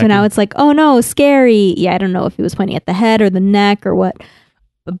pointing at, And Jackie. so now it's like, oh no, scary. Yeah, I don't know if he was pointing at the head or the neck or what.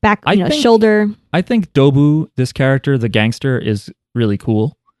 Back, shoulder. I think Dobu, this character, the gangster, is really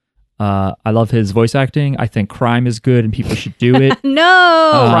cool. I love his voice acting. I think crime is good and people should do it.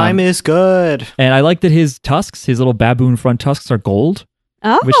 No! Crime is good. And I like that his tusks, his little baboon front tusks, are gold.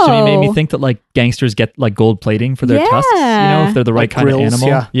 Oh. Which to me made me think that like gangsters get like gold plating for their tusks, if they're the right Like kind grills, of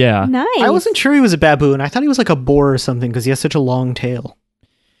animal. Yeah. Nice. I wasn't sure he was a baboon. I thought he was like a boar or something because he has such a long tail.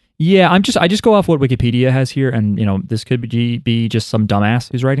 Yeah, I just go off what Wikipedia has here, and this could be just some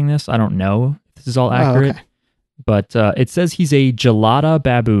dumbass who's writing this. I don't know if this is all accurate, but it says he's a gelada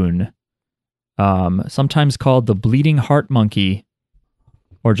baboon, sometimes called the bleeding heart monkey,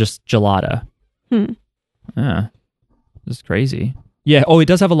 or just gelada. Yeah, this is crazy. Yeah. Oh, it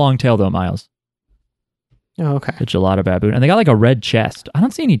does have a long tail though, Miles. Oh, okay. The gelada baboon, and they got like a red chest. I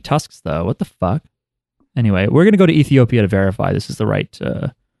don't see any tusks though. What the fuck? Anyway, we're gonna go to Ethiopia to verify this is the right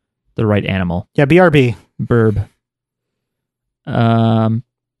animal. Yeah, BRB. Burb. All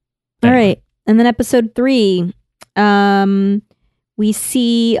right. And then episode 3, we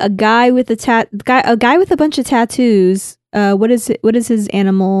see a guy with a guy with a bunch of tattoos. What is his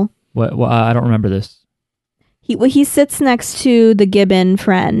animal? What? I don't remember this. he sits next to the Gibbon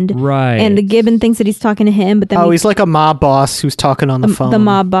friend, Right. and the Gibbon thinks that he's talking to him, but then he's like a mob boss who's talking on the phone. the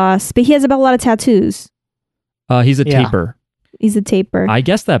mob boss, but he has a lot of tattoos. He's a Yeah. taper. He's a taper. I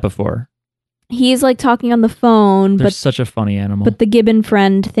guessed that before. He's like talking on the phone, They're such a funny animal. but the Gibbon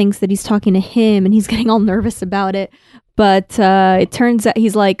friend thinks that he's talking to him, and he's getting all nervous about it. But it turns out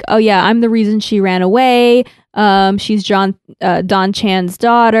he's like, "Oh yeah, I'm the reason she ran away. She's Don Chan's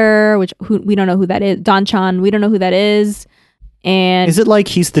daughter, we don't know who that is. Don Chan, we don't know who that is." And Is it like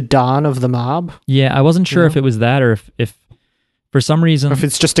he's the Don of the mob? yeah, I wasn't sure Yeah. if it was that or if for some reason. Or if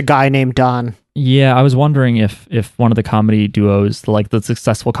it's just a guy named Don? Yeah, I was wondering if one of the comedy duos, like the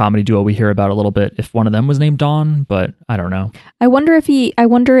successful comedy duo we hear about a little bit, if one of them was named Don, but I don't know. I wonder if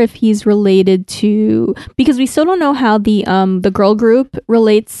he's related to, because we still don't know how the girl group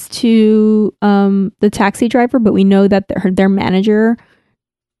relates to the taxi driver, but we know that their manager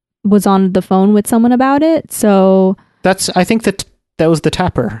was on the phone with someone about it. So I think that was the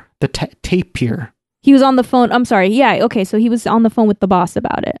tapper, the tapir. he was on the phone. I'm sorry. Yeah. Okay. So he was on the phone with the boss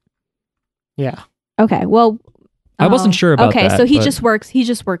about it. Yeah. Okay. Well, I wasn't sure about okay, that, so he but- just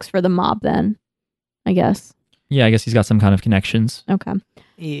works for the mob then, I guess. Yeah, I guess he's got some kind of connections. Okay.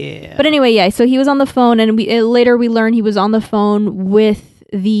 Yeah. But anyway, yeah. So he was on the phone, and later we learned he was on the phone with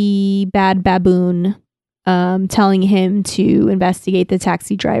the bad baboon, telling him to investigate the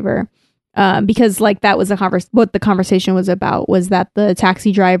taxi driver, because like that was what the conversation was about, was that the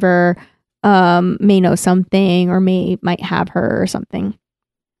taxi driver may know something or might have her or something.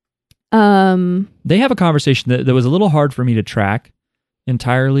 They have a conversation that was a little hard for me to track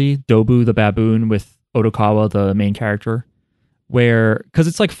entirely. Dobu the baboon with Otokawa, the main character, because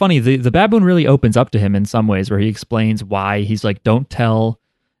it's like funny, the baboon really opens up to him in some ways, where he explains why he's like, don't tell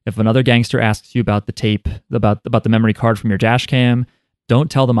if another gangster asks you about the tape, about the memory card from your dash cam,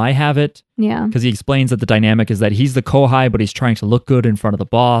 don't tell them I have it. Yeah. Because he explains that the dynamic is that he's the kohai, but he's trying to look good in front of the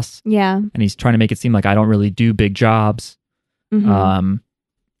boss, Yeah. and he's trying to make it seem like I don't really do big jobs. Mhm.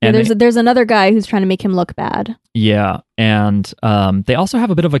 And there's another guy who's trying to make him look bad. yeah, and they also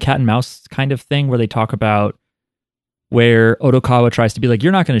have a bit of a cat and mouse kind of thing where they talk about where Otokawa tries to be like,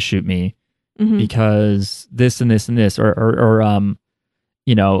 you're not going to shoot me Mhm. because this and this and this, or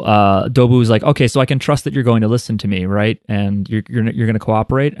Dobu's like, okay, so I can trust that you're going to listen to me, right? And you're going to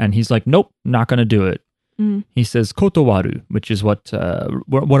cooperate. And he's like, nope, not going to do it. Mhm. He says kotowaru, which is what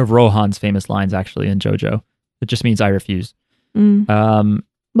one of Rohan's famous lines actually in JoJo. It just means I refuse. Mm.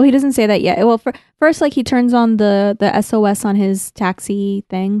 Well, he doesn't say that yet. Well, first, like he turns on the SOS on his taxi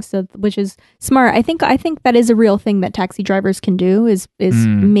thing, so which is smart. I think that is a real thing that taxi drivers can do is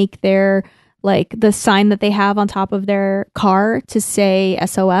make their, like, the sign that they have on top of their car to say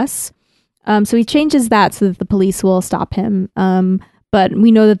SOS. So he changes that so that the police will stop him. But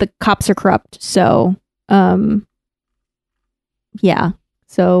we know that the cops are corrupt, so yeah.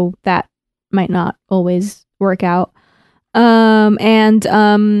 So that might not always work out.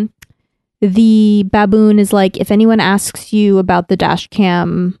 The baboon is like, if anyone asks you about the dash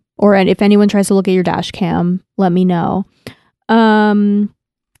cam, or if anyone tries to look at your dash cam, let me know.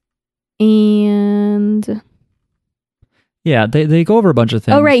 And yeah, they go over a bunch of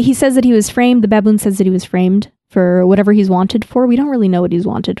things. oh right, he says that he was framed. The baboon says that he was framed for whatever he's wanted for. We don't really know what he's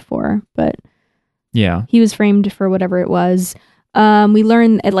wanted for, but Yeah. he was framed for whatever it was. We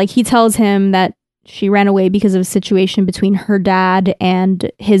learn, like, he tells him that she ran away because of a situation between her dad and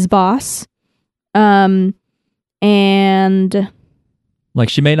his boss. And Like,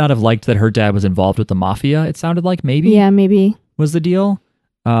 she may not have liked that her dad was involved with the mafia, it sounded like, maybe. yeah, maybe. Was the deal.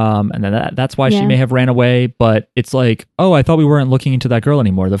 And then that's why she Yeah. may have ran away. But it's like, oh, I thought we weren't looking into that girl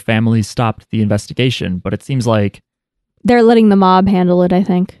anymore. The family stopped the investigation. But it seems like, They're letting the mob handle it, I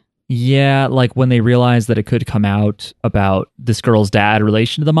think. yeah, like when they realized that it could come out about this girl's dad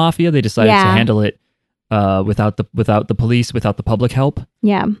relation to the mafia, they decided to Yeah. handle it without the police, without the public help.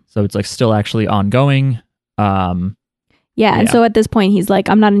 Yeah. So it's like still actually ongoing. Yeah, and Yeah. so at this point he's like,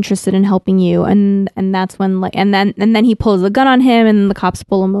 I'm not interested in helping you, and that's when, like, and then he pulls the gun on him, and the cops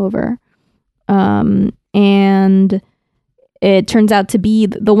pull him over. And it turns out to be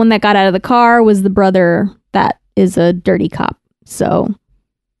the one that got out of the car was the brother that is a dirty cop. So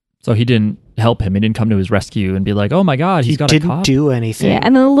he didn't help him. He didn't come to his rescue and be like, oh my God, he's He got didn't a cop. do anything. yeah,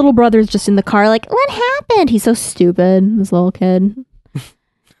 and then the little brother's just in the car, like, what happened? He's so stupid, this little kid.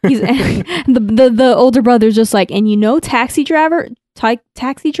 He's the older brother's just like, and taxi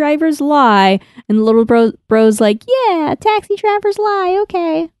drivers lie, and the little bro's like, yeah, taxi drivers lie,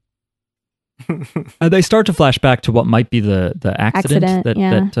 okay. They start to flash back to what might be the accident that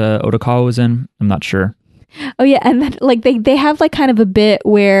Otokawa was in. I'm not sure. Oh yeah, and then, like, they have like kind of a bit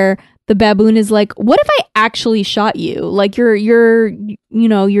where the baboon is like, what if I actually shot you? Like you're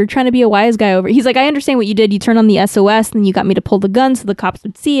trying to be a wise guy over. He's like, I understand what you did. You turned on the SOS and then you got me to pull the gun so the cops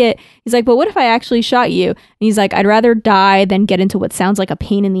would see it. He's like, but what if I actually shot you? And he's like, I'd rather die than get into what sounds like a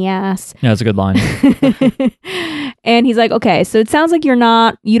pain in the ass. Yeah, that's a good line. And he's like, okay, so it sounds like you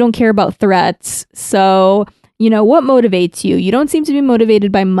don't care about threats. So, what motivates you? You don't seem to be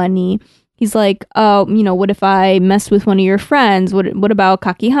motivated by money. He's like, oh, what if I messed with one of your friends? What about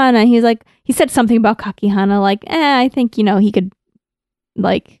Kakihana? He's like, he said something about Kakihana, like, I think, he could,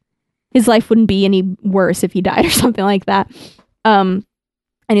 like, his life wouldn't be any worse if he died or something like that. And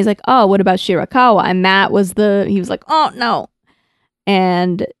he's like, oh, what about Shirakawa? And he was like, oh, no.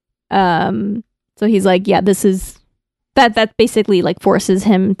 And so he's like, yeah, this is, that basically, like, forces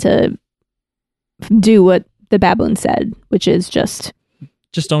him to do what the baboon said, which is just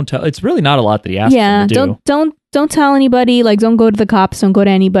don't tell. It's really not a lot that he asked him to do. Don't tell anybody. Like, don't go to the cops. Don't go to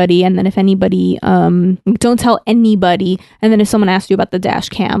anybody. And then if anybody, don't tell anybody. And then if someone asks you about the dash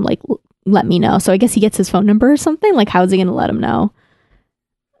cam, like, let me know. So I guess he gets his phone number or something. Like, how is he going to let him know?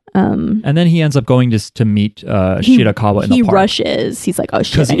 And then he ends up going to meet Shirakawa in the park. He rushes. He's like, oh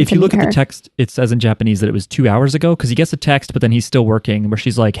shit. Because if you look at the text, it says in Japanese that it was 2 hours ago. Because he gets a text, but then he's still working. Where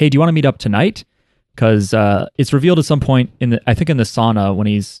she's like, hey, do you want to meet up tonight? Because it's revealed at some point in the sauna when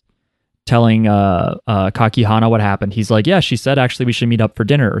he's telling Kakihana what happened. He's like, yeah, she said actually we should meet up for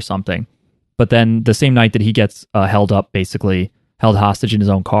dinner or something. But then the same night that he gets held hostage in his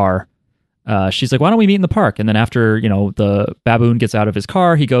own car, she's like, why don't we meet in the park? And then after the baboon gets out of his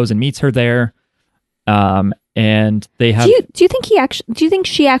car, he goes and meets her there. And they have. Do you think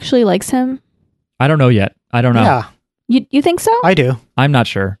she actually likes him? I don't know yet. I don't know. Yeah, you think so? I do. I'm not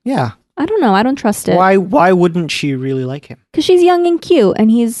sure. Yeah. I don't know. I don't trust it. Why wouldn't she really like him? Because she's young and cute, and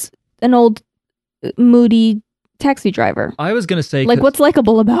he's an old, moody taxi driver. I was gonna say, like, what's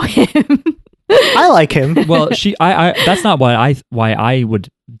likable about him? I like him. Well, I that's not why I would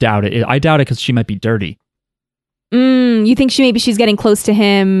doubt it. I doubt it because she might be dirty. You think she's getting close to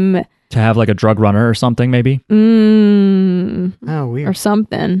him to have like a drug runner or something, maybe. Oh, weird. Or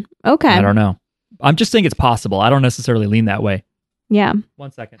something. Okay. I don't know. I'm just saying it's possible. I don't necessarily lean that way. Yeah.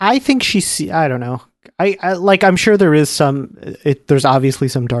 1 second. I think I don't know. I like, I'm sure there is there's obviously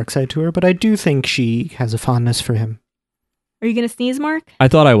some dark side to her, but I do think she has a fondness for him. Are you going to sneeze, Mark? I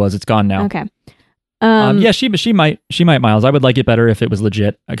thought I was. It's gone now. Okay. Yeah, she might, Miles. I would like it better if it was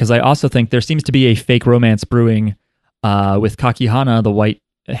legit, because I also think there seems to be a fake romance brewing with Kakihana, the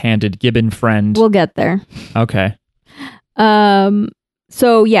white-handed gibbon friend. We'll get there. Okay.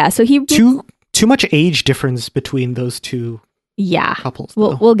 So he too much age difference between those two. Yeah, couples.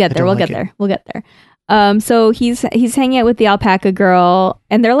 We'll get there. We'll get there. So he's hanging out with the alpaca girl,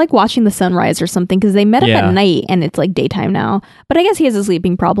 and they're like watching the sunrise or something because they met up at night, and it's like daytime now. But I guess he has a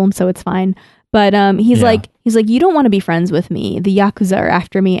sleeping problem, so it's fine. But he's like, you don't want to be friends with me. The Yakuza are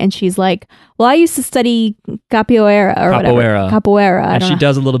after me. And she's like, well, I used to study capoeira or whatever. Capoeira. And she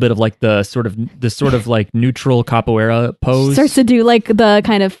does a little bit of like the sort of like neutral capoeira pose. Starts to do like the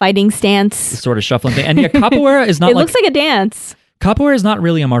kind of fighting stance. The sort of shuffling thing. And yeah, capoeira is not it looks like a dance. Capoeira is not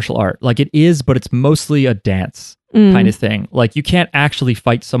really a martial art. Like it is, but it's mostly a dance kind of thing. Like you can't actually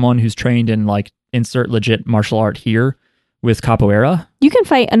fight someone who's trained in like insert legit martial art here with capoeira. You can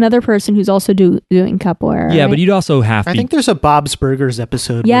fight another person who's also doing capoeira. Yeah, right? but you'd also have to... I think there's a Bob's Burgers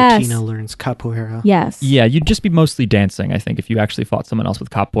episode where Tina learns capoeira. Yes. Yeah, you'd just be mostly dancing, I think, if you actually fought someone else with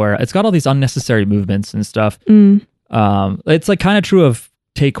capoeira. It's got all these unnecessary movements and stuff. It's like kind of true of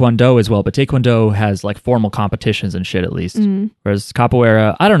Taekwondo as well, but Taekwondo has like formal competitions and shit at least. Whereas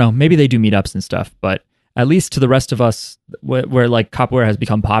capoeira, I don't know, maybe they do meetups and stuff, but at least to the rest of us, where like capoeira has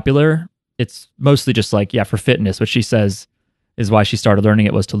become popular, it's mostly just like, for fitness, which she says is why she started learning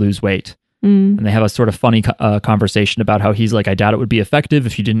it was to lose weight. And they have a sort of funny conversation about how he's like, I doubt it would be effective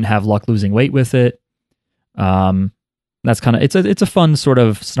if you didn't have luck losing weight with it. That's kind of, it's a fun sort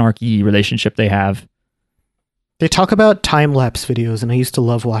of snarky relationship they have. They talk about time-lapse videos, and I used to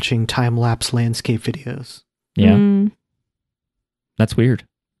love watching time-lapse landscape videos. Yeah. That's weird.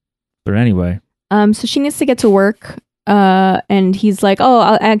 But anyway. So she needs to get to work. And he's like,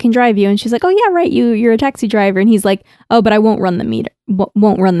 oh, I can drive you. And she's like, oh yeah, right. You're a taxi driver. And he's like, oh, but I won't run the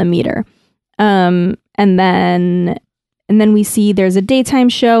meter. And then we see there's a daytime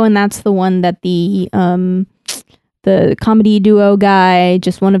show, and that's the one that the comedy duo guy,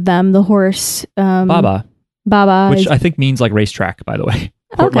 just one of them, the horse, Baba, which I think means like racetrack, by the way.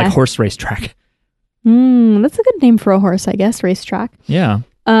 Okay. Like horse racetrack. That's a good name for a horse, I guess. Racetrack. Yeah.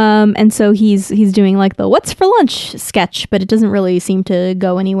 And so he's doing like the what's for lunch sketch, but it doesn't really seem to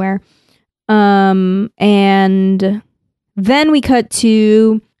go anywhere. And then we cut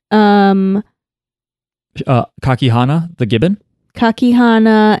to Kakihana, the gibbon.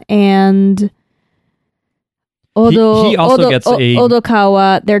 Kakihana and He also gets a-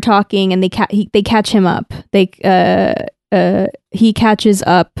 Odokawa. They're talking and they catch him up. He catches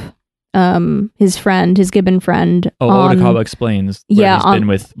up his friend, his gibbon friend. Odokawa explains where he's been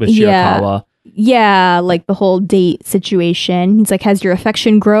with Shirakawa. Yeah, like the whole date situation. He's like, has your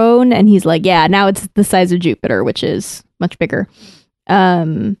affection grown? And he's like, yeah, now it's the size of Jupiter, which is much bigger.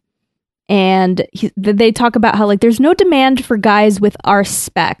 And they talk about how like there's no demand for guys with our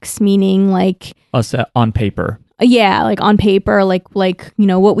specs, meaning like Us on paper. Yeah, like on paper, like you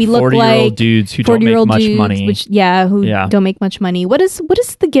know what we look 40-year-old like. dudes who don't make much money. Which don't make much money. What is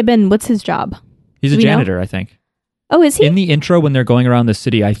the gibbon? What's his job? He's a janitor, I think. Oh, is he? In the intro, when they're going around the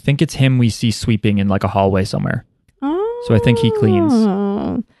city, I think it's him we see sweeping in like a hallway somewhere. Oh. So I think he cleans.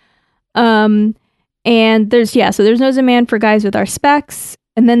 And there's no demand for guys with our specs.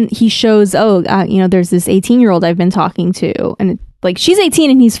 And then he shows, there's this 18-year-old I've been talking to, and like she's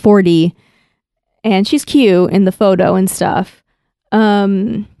 18 and he's 40, and she's cute in the photo and stuff.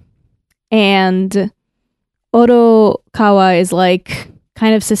 And Odokawa is like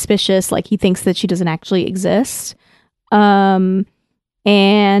kind of suspicious, like he thinks that she doesn't actually exist.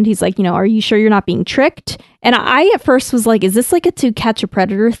 And he's like, are you sure you're not being tricked? And I at first was like, is this like a To Catch a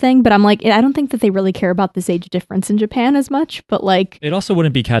Predator thing? But I'm like, I don't think that they really care about this age difference in Japan as much. But like, it also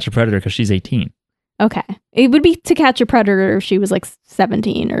wouldn't be Catch a Predator because she's 18. Okay. It would be To Catch a Predator if she was like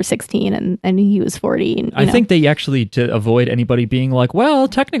 17 or 16 and he was 40. And, I think they actually, to avoid anybody being like, well,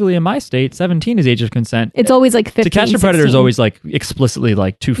 technically in my state, 17 is age of consent. It's always like 15, To Catch a Predator is always like explicitly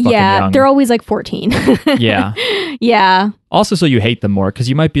like too fucking young. Yeah, they're always like 14. Yeah. Yeah. Also, so you hate them more because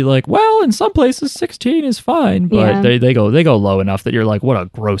you might be like, well, in some places 16 is fine, but they go low enough that you're like, what a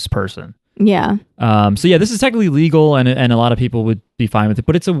gross person. Yeah. So yeah, this is technically legal and a lot of people would be fine with it,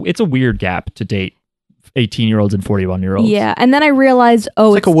 but it's a weird gap to date 18-year-olds and 41-year-olds. Yeah, and then I realized,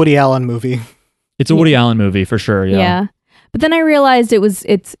 it's like a Woody Allen movie. It's a Woody Allen movie for sure. Yeah. But then I realized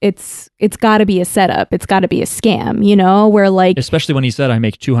it's got to be a setup. It's got to be a scam, where like, especially when he said I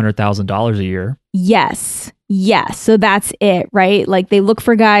make $200,000 a year. Yes. So that's it, right? Like they look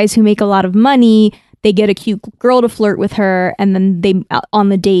for guys who make a lot of money. They get a cute girl to flirt with her, and then on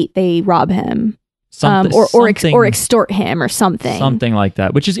the date they rob him. Or extort him or something. Something like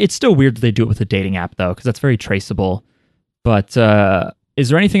that. It's still weird that they do it with a dating app though, because that's very traceable. But is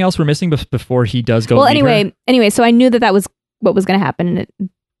there anything else we're missing before he does go? Well, anyway, so I knew that was what was going to happen. And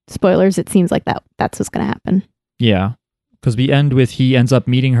spoilers, it seems like that's what's going to happen. Yeah, because we end with he ends up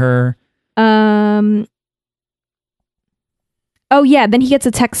meeting her. Oh yeah, then he gets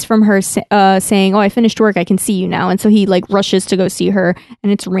a text from her saying, "Oh, I finished work. I can see you now." And so he like rushes to go see her,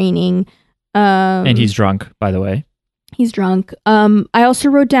 and it's raining. And he's drunk, by the way. He's drunk. I also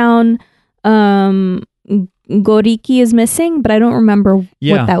wrote down Goriki is missing, but I don't remember what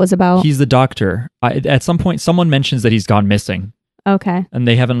that was about. He's the doctor. At some point, someone mentions that he's gone missing. Okay. And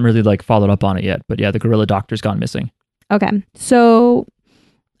they haven't really like followed up on it yet. But yeah, the gorilla doctor's gone missing. Okay. So,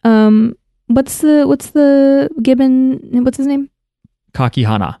 what's the gibbon? What's his name?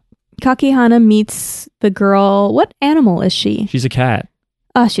 Kakihana. Kakihana meets the girl. What animal is she? She's a cat.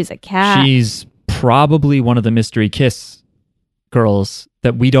 Oh, she's a cat. She's probably one of the Mystery Kiss girls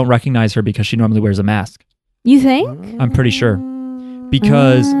that we don't recognize her because she normally wears a mask. You think? I'm pretty sure.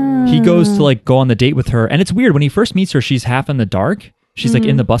 Because he goes to like go on the date with her. And it's weird. When he first meets her, she's half in the dark. She's like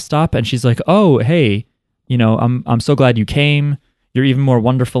in the bus stop and she's like, oh, hey, I'm so glad you came. You're even more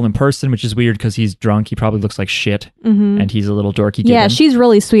wonderful in person, which is weird because he's drunk. He probably looks like shit, and he's a little dorky. Yeah, she's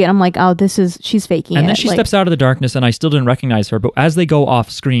really sweet. I'm like, oh, she's faking it. And then she steps out of the darkness, and I still didn't recognize her. But as they go off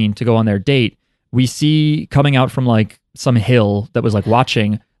screen to go on their date, we see coming out from like some hill that was like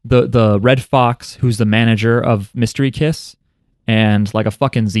watching the red fox, who's the manager of Mystery Kiss, and like a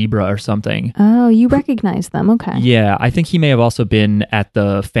fucking zebra or something. Oh, you recognize them? Okay. Yeah, I think he may have also been at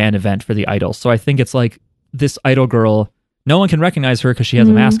the fan event for the Idol. So I think it's like this idol girl. No one can recognize her because she has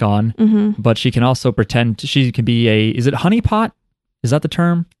a mask on, but she can also pretend she can be is it honeypot? Is that the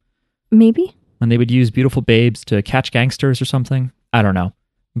term? Maybe. When they would use beautiful babes to catch gangsters or something? I don't know.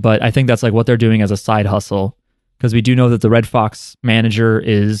 But I think that's like what they're doing as a side hustle, because we do know that the Red Fox manager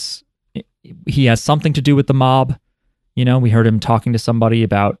he has something to do with the mob. We heard him talking to somebody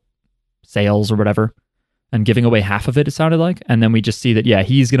about sales or whatever and giving away half of it sounded like. And then we just see that, yeah,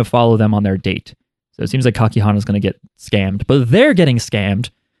 he's going to follow them on their date. So it seems like Kakihana's going to get scammed, but they're getting scammed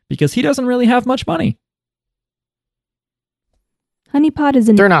because he doesn't really have much money. Honeypot is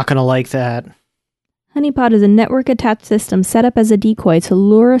They're not going to like that. Honeypot is a network-attached system set up as a decoy to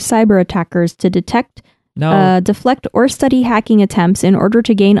lure cyber attackers to detect No. deflect or study hacking attempts in order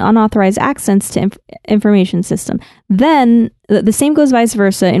to gain unauthorized access to information system. Then the same goes vice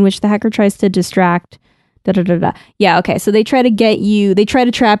versa, in which the hacker tries to distract. Yeah, okay. So they try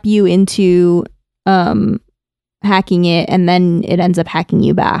to trap you into hacking it, and then it ends up hacking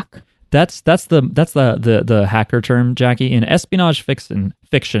you back. That's the hacker term, Jackie. In espionage fiction,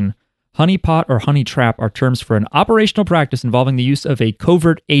 honeypot or honey trap are terms for an operational practice involving the use of a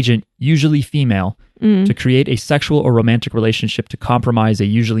covert agent, usually female, to create a sexual or romantic relationship to compromise a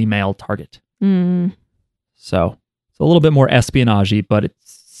usually male target. So it's a little bit more espionage-y, but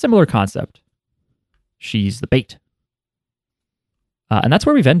it's similar concept. She's the bait. And that's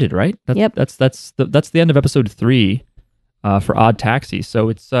where we've ended, right? Yep. That's the end of episode 3 for Odd Taxi. So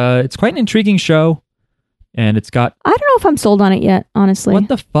it's quite an intriguing show, and it's got... I don't know if I'm sold on it yet, honestly. What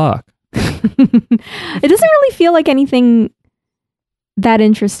the fuck? It doesn't really feel like anything that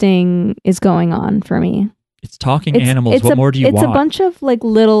interesting is going on for me. It's talking animals. What more do you want? It's a bunch of like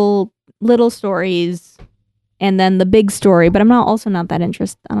little stories, and then the big story. But I'm not that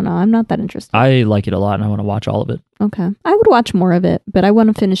interested. I don't know. I'm not that interested. I like it a lot, and I want to watch all of it. Okay, I would watch more of it, but I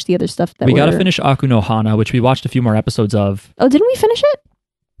want to finish the other stuff. We got to finish Aku no Hana, which we watched a few more episodes of. Oh, didn't we finish it?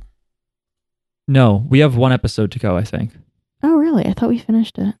 No, we have one episode to go, I think. Oh, really? I thought we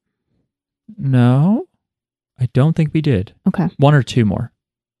finished it. No, I don't think we did. Okay. 1 or 2 more.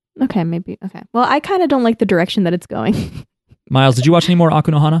 Okay, maybe. Okay. Well, I kind of don't like the direction that it's going. Miles, did you watch any more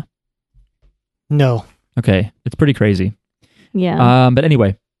Aku no Hana? No. Okay, it's pretty crazy. Yeah. But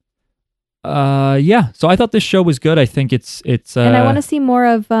anyway, yeah. So I thought this show was good. I think it's. And I want to see more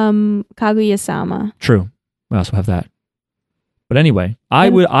of Kaguya-sama. True. We also have that. But anyway,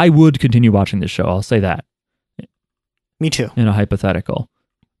 I would continue watching this show. I'll say that. Me too. In a hypothetical.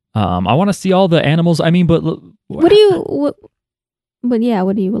 I want to see all the animals. I mean, but what do you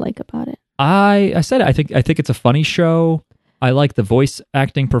like about it? I said I think it's a funny show. I like the voice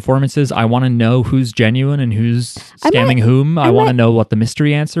acting performances. I want to know who's genuine and who's scamming whom. I want to know what the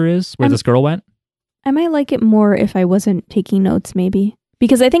mystery answer is, where this girl went. I might like it more if I wasn't taking notes, maybe.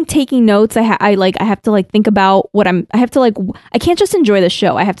 Because I think taking notes, I have to think about I can't just enjoy the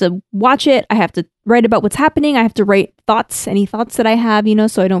show. I have to watch it. I have to write about what's happening. I have to write any thoughts that I have,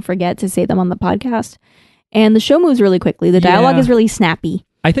 so I don't forget to say them on the podcast. And the show moves really quickly. The dialogue is really snappy.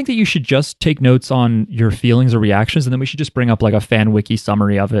 I think that you should just take notes on your feelings or reactions, and then we should just bring up like a fan wiki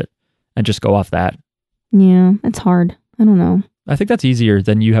summary of it and just go off that. Yeah, it's hard. I don't know. I think that's easier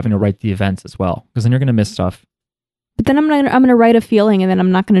than you having to write the events as well, because then you're going to miss stuff. But then I'm gonna write a feeling, and then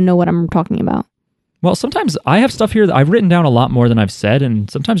I'm not gonna know what I'm talking about. Well, sometimes I have stuff here that I've written down a lot more than I've said,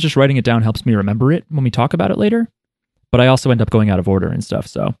 and sometimes just writing it down helps me remember it when we talk about it later. But I also end up going out of order and stuff.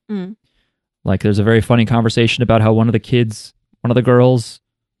 So, like, there's a very funny conversation about how one of the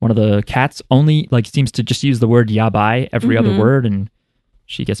cats only seems to just use the word yabai every other word, and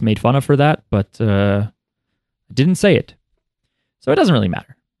she gets made fun of for that, but didn't say it, so it doesn't really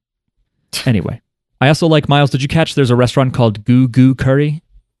matter. Anyway. I also like, Miles, did you catch there's a restaurant called Goo Goo Curry?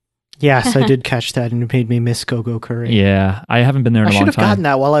 Yes, I did catch that, and it made me miss Go-Go Curry. Yeah, I haven't been there in a long time. I should have gotten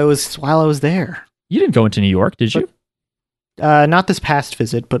that while I was there. You didn't go into New York, did you? Not this past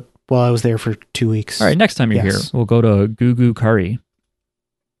visit, but while I was there for 2 weeks. All right, next time you're here, we'll go to Goo Goo Curry.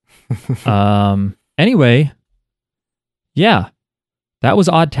 Anyway, yeah, that was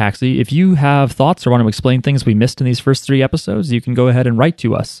Odd Taxi. If you have thoughts or want to explain things we missed in these first 3 episodes, you can go ahead and write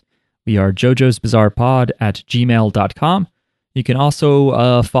to us. We are jojosbizarrepod@gmail.com. You can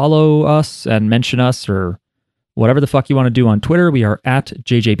also follow us and mention us or whatever the fuck you want to do on Twitter. We are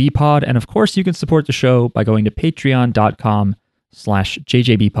 @JJBpod. And of course, you can support the show by going to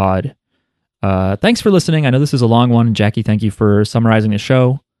patreon.com/JJBpod. Thanks for listening. I know this is a long one. Jackie, thank you for summarizing the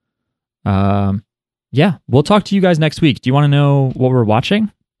show. Yeah, we'll talk to you guys next week. Do you want to know what we're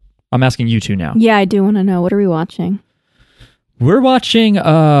watching? I'm asking you two now. Yeah, I do want to know. What are we watching? We're watching,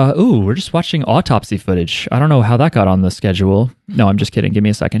 we're just watching autopsy footage. I don't know how that got on the schedule. No, I'm just kidding. Give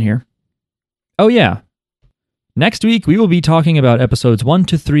me a second here. Oh, yeah. Next week, we will be talking about episodes 1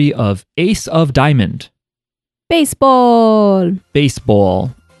 to 3 of Ace of Diamond. Baseball.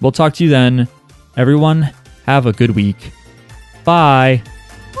 We'll talk to you then. Everyone, have a good week. Bye.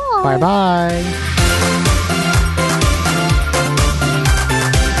 Bye-bye.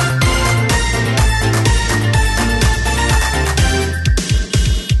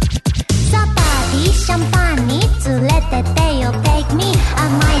 Take me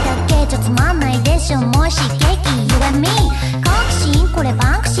甘いだけじゃつまんないでしょもしケーキ You and me 確信これ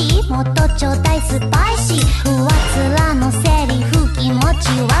バンクシーもっとちょうだいスパイシー上っ面のセリフ気持ち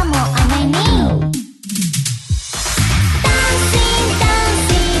悪